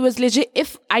 it was legit.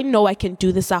 If I know I can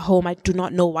do this at home, I do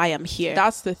not know why I'm here.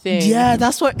 That's the thing. Yeah,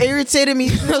 that's what irritated me.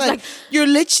 It was like you're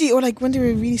literally, or like when they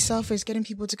were really selfish, getting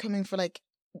people to come in for like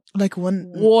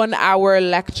 1 hour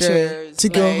lectures to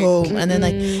go home, and then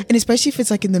like, and especially if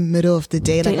it's like in the middle of the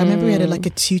day. Like I remember we had like a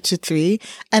 2 to 3,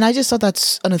 and I just thought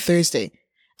that's on a Thursday,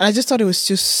 and I just thought it was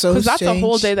just so because that's a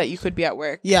whole strange. day that you could be at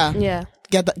work. Yeah, yeah.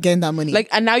 getting that money. Like,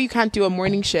 and now you can't do a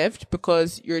morning shift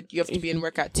because you have to be in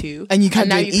work at 2, And you can't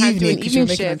now do an you can't do evening an 'cause you're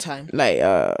evening making on shift. time. Like,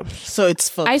 so it's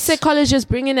fucked. I say colleges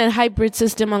bring in a hybrid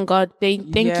system on God.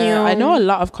 Thank you. I know a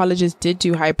lot of colleges did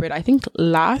do hybrid. I think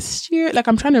last year, like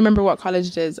I'm trying to remember what college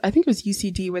it is. I think it was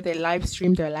UCD where they live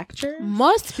streamed their lecture.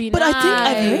 Must be but nice. I think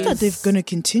I've heard that they're gonna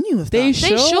continue with They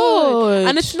that. should.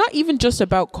 And it's not even just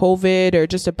about COVID or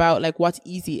just about like what's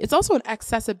easy. It's also an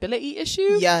accessibility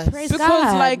issue. Yes. Praise Because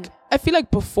God. like I feel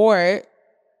like before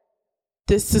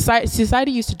the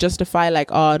society used to justify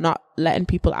like not letting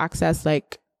people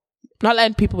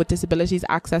with disabilities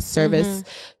access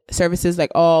services,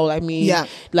 like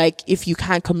like if you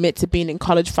can't commit to being in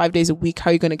college 5 days a week, how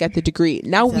are you going to get the degree?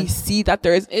 Now we see that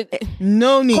there is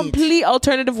No need. complete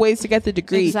alternative ways to get the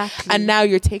degree. Exactly. And now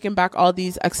you're taking back all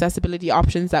these accessibility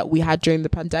options that we had during the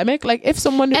pandemic. Like if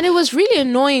someone And it was really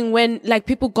annoying when like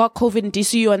people got COVID in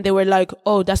DCU and they were like,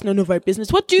 "Oh, that's none of our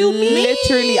business." What do you mean?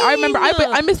 literally, I remember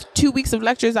I missed 2 weeks of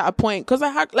lectures at a point because I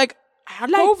had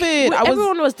COVID.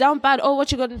 Everyone was down bad. Oh,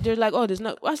 what you gonna do? Like, oh, there's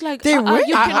no. I was like, They were.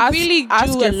 you can really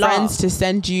ask do your a lot. friends to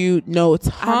send you notes.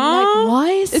 I'm like,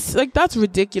 what? It's like that's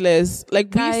ridiculous.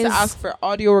 Like we used to Guys. ask for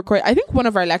audio record. I think one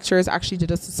of our lecturers actually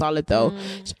did us a solid though.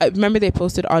 I remember they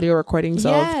posted audio recordings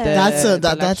of Yeah. the That's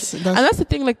lecture. And that's the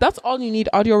thing. Like that's all you need,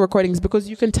 audio recordings, because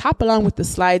you can tap along with the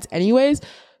slides anyways.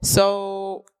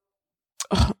 So.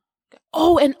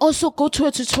 Oh, and also go to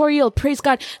a tutorial. Praise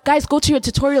God, guys, go to your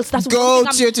tutorials. That's Go one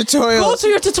thing to your tutorial. Go to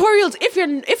your tutorials.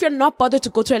 If you're not bothered to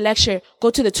go to a lecture, go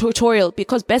to the tutorial,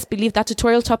 because best believe that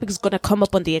tutorial topic is gonna come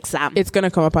up on the exam. It's gonna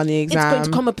come up on the It's exam. going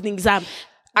to come up in the exam.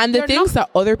 And the They're things that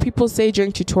other people say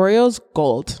during tutorials,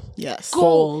 gold. Yes.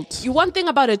 Gold. You one thing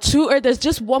about a tutor, there's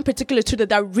just one particular tutor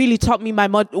that really taught me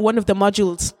one of the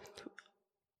modules.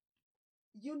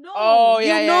 You know. Oh you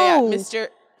yeah, know. yeah, Mr.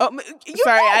 You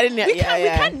Sorry, know. I didn't. We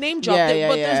can't name drop them,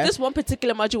 but yeah. there's this one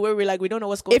particular module where we're like, we don't know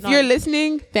what's going If on. you're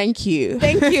listening, thank you.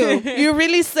 Thank you. You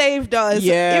really saved us.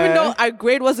 Yeah. Even though our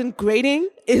grade wasn't grading,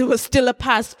 it was still a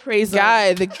pass. Praise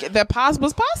God. Guy, the pass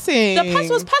was passing. The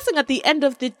pass was passing at the end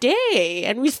of the day,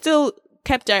 and we still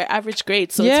kept our average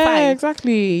grade, so it's yeah, fine.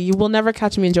 exactly. You will never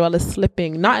catch me and Joella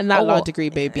slipping. Not in that law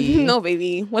degree, baby. No,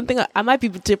 baby. One thing, I might be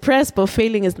depressed, but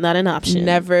failing is not an option.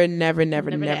 Never Never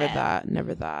that.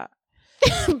 Never that.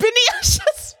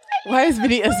 Beniasha's Why is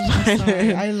Benita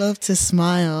smiling? I love to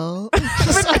smile.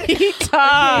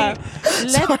 Benita.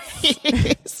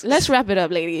 Let's wrap it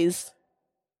up, ladies.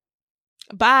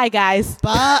 Bye, guys.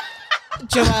 But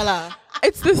Joella,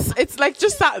 It's like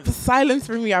just that silence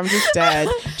for me. I'm just dead.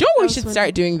 Do you know what we should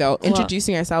start doing though? What?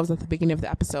 Introducing ourselves at the beginning of the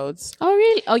episodes. Oh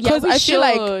really? Oh yeah. Because We I feel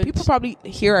like should. people probably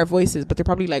hear our voices, but they're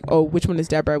probably like, "Oh, which one is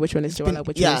Deborah? Which one is Joella?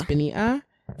 Which one is Benita?"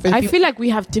 I feel like we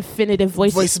have definitive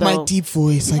voices. voice, my though. deep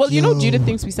voice. Like, Well, you know, yo. Judith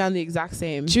thinks we sound the exact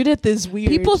same. Judith is weird.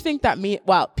 People think that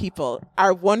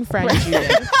our one friend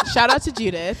Judith. Shout out to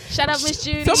Judith. Shout out Miss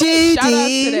Judy. So many shout outs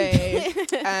Judy.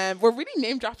 today. We're really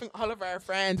name dropping all of our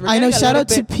friends. We're I know. getting a Shout little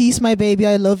out to Peace, my baby.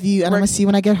 I love you, and I'm We're- gonna see you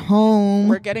when I get home.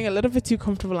 We're getting a little bit too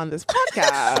comfortable on this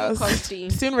podcast. Comfy.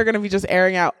 Soon we're going to be just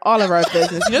airing out all of our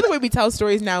business. You know the way we tell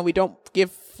stories now, we don't give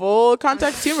full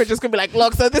context to. We're just going to be like,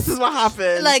 look, so this is what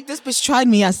happened. Like this bitch tried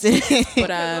me yesterday. But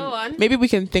Go on. maybe we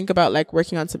can think about like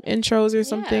working on some intros or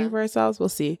something Yeah. for ourselves. We'll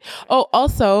see. Oh,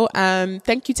 also,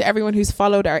 thank you to everyone who's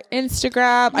followed our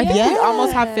Instagram. I think we Yeah.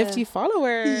 almost have 50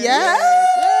 followers. Yeah.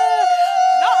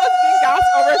 Not us being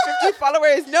gassed over 50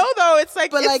 followers. No, though. It's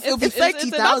like, But, like, it'll be it's like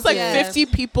 50,000. that's like Yeah. 50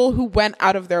 people who went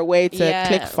out of their way to Yeah.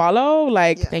 click follow.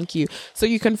 Like, Yeah. thank you. So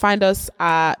you can find us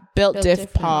at Built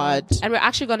Diff Pod. And we're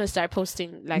actually gonna start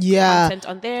posting like Yeah. content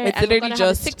on there. It's and we're literally gonna have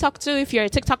a just- TikTok too if you're a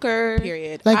TikToker.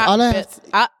 Period. Like, at all I Built-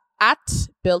 at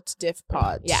Built Diff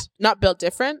Pod. Yeah. Not Built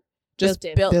Different. Just Built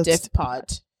Diff. Built Built Diff Pod.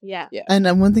 Yeah. Yeah.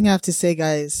 And one thing I have to say,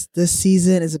 guys, this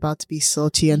season is about to be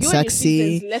salty and You and your sexy.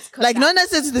 seasons, let's cut Like, that. not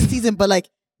necessarily the season, but like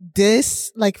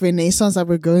this, like renaissance that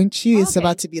we're going through, it's Okay.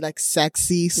 about to be like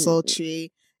sexy,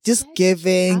 sultry, just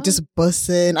giving, just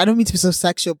busting. I don't mean to be so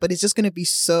sexual, but it's just gonna be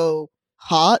so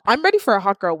hot. I'm ready for a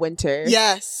hot girl winter.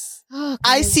 Yes, Oh,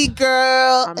 guys. icy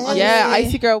girl. I'm eh. on Yeah, Hey.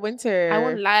 icy girl winter. I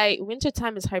won't lie.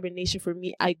 Wintertime is hibernation for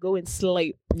me. I go and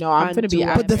sleep. No, I'm And gonna be do-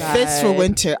 outside. But the fits for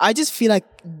winter, I just feel like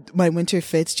my winter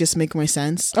fits just make more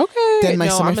sense. Okay. Then my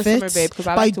no, summer I'm a summer fits. babe because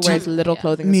I But like I to wear do- as little Yeah.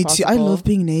 clothing Me as too. possible. I love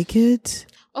being naked.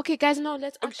 Okay, guys, no,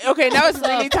 let's actually Okay, now it's wrap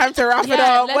really this up. time to wrap it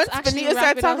Yeah, up. let's Once actually Benita wrap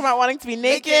starts it talking up. about wanting to be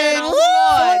naked, Naked, woo,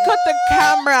 oh cut the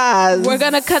cameras. We're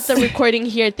gonna cut the recording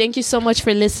here. Thank you so much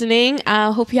for listening.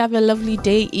 I hope you have a lovely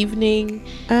day, evening,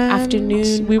 And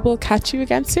afternoon. We will catch you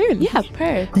again soon. Yeah,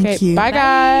 per. Thank Okay, you. bye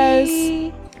guys. Bye.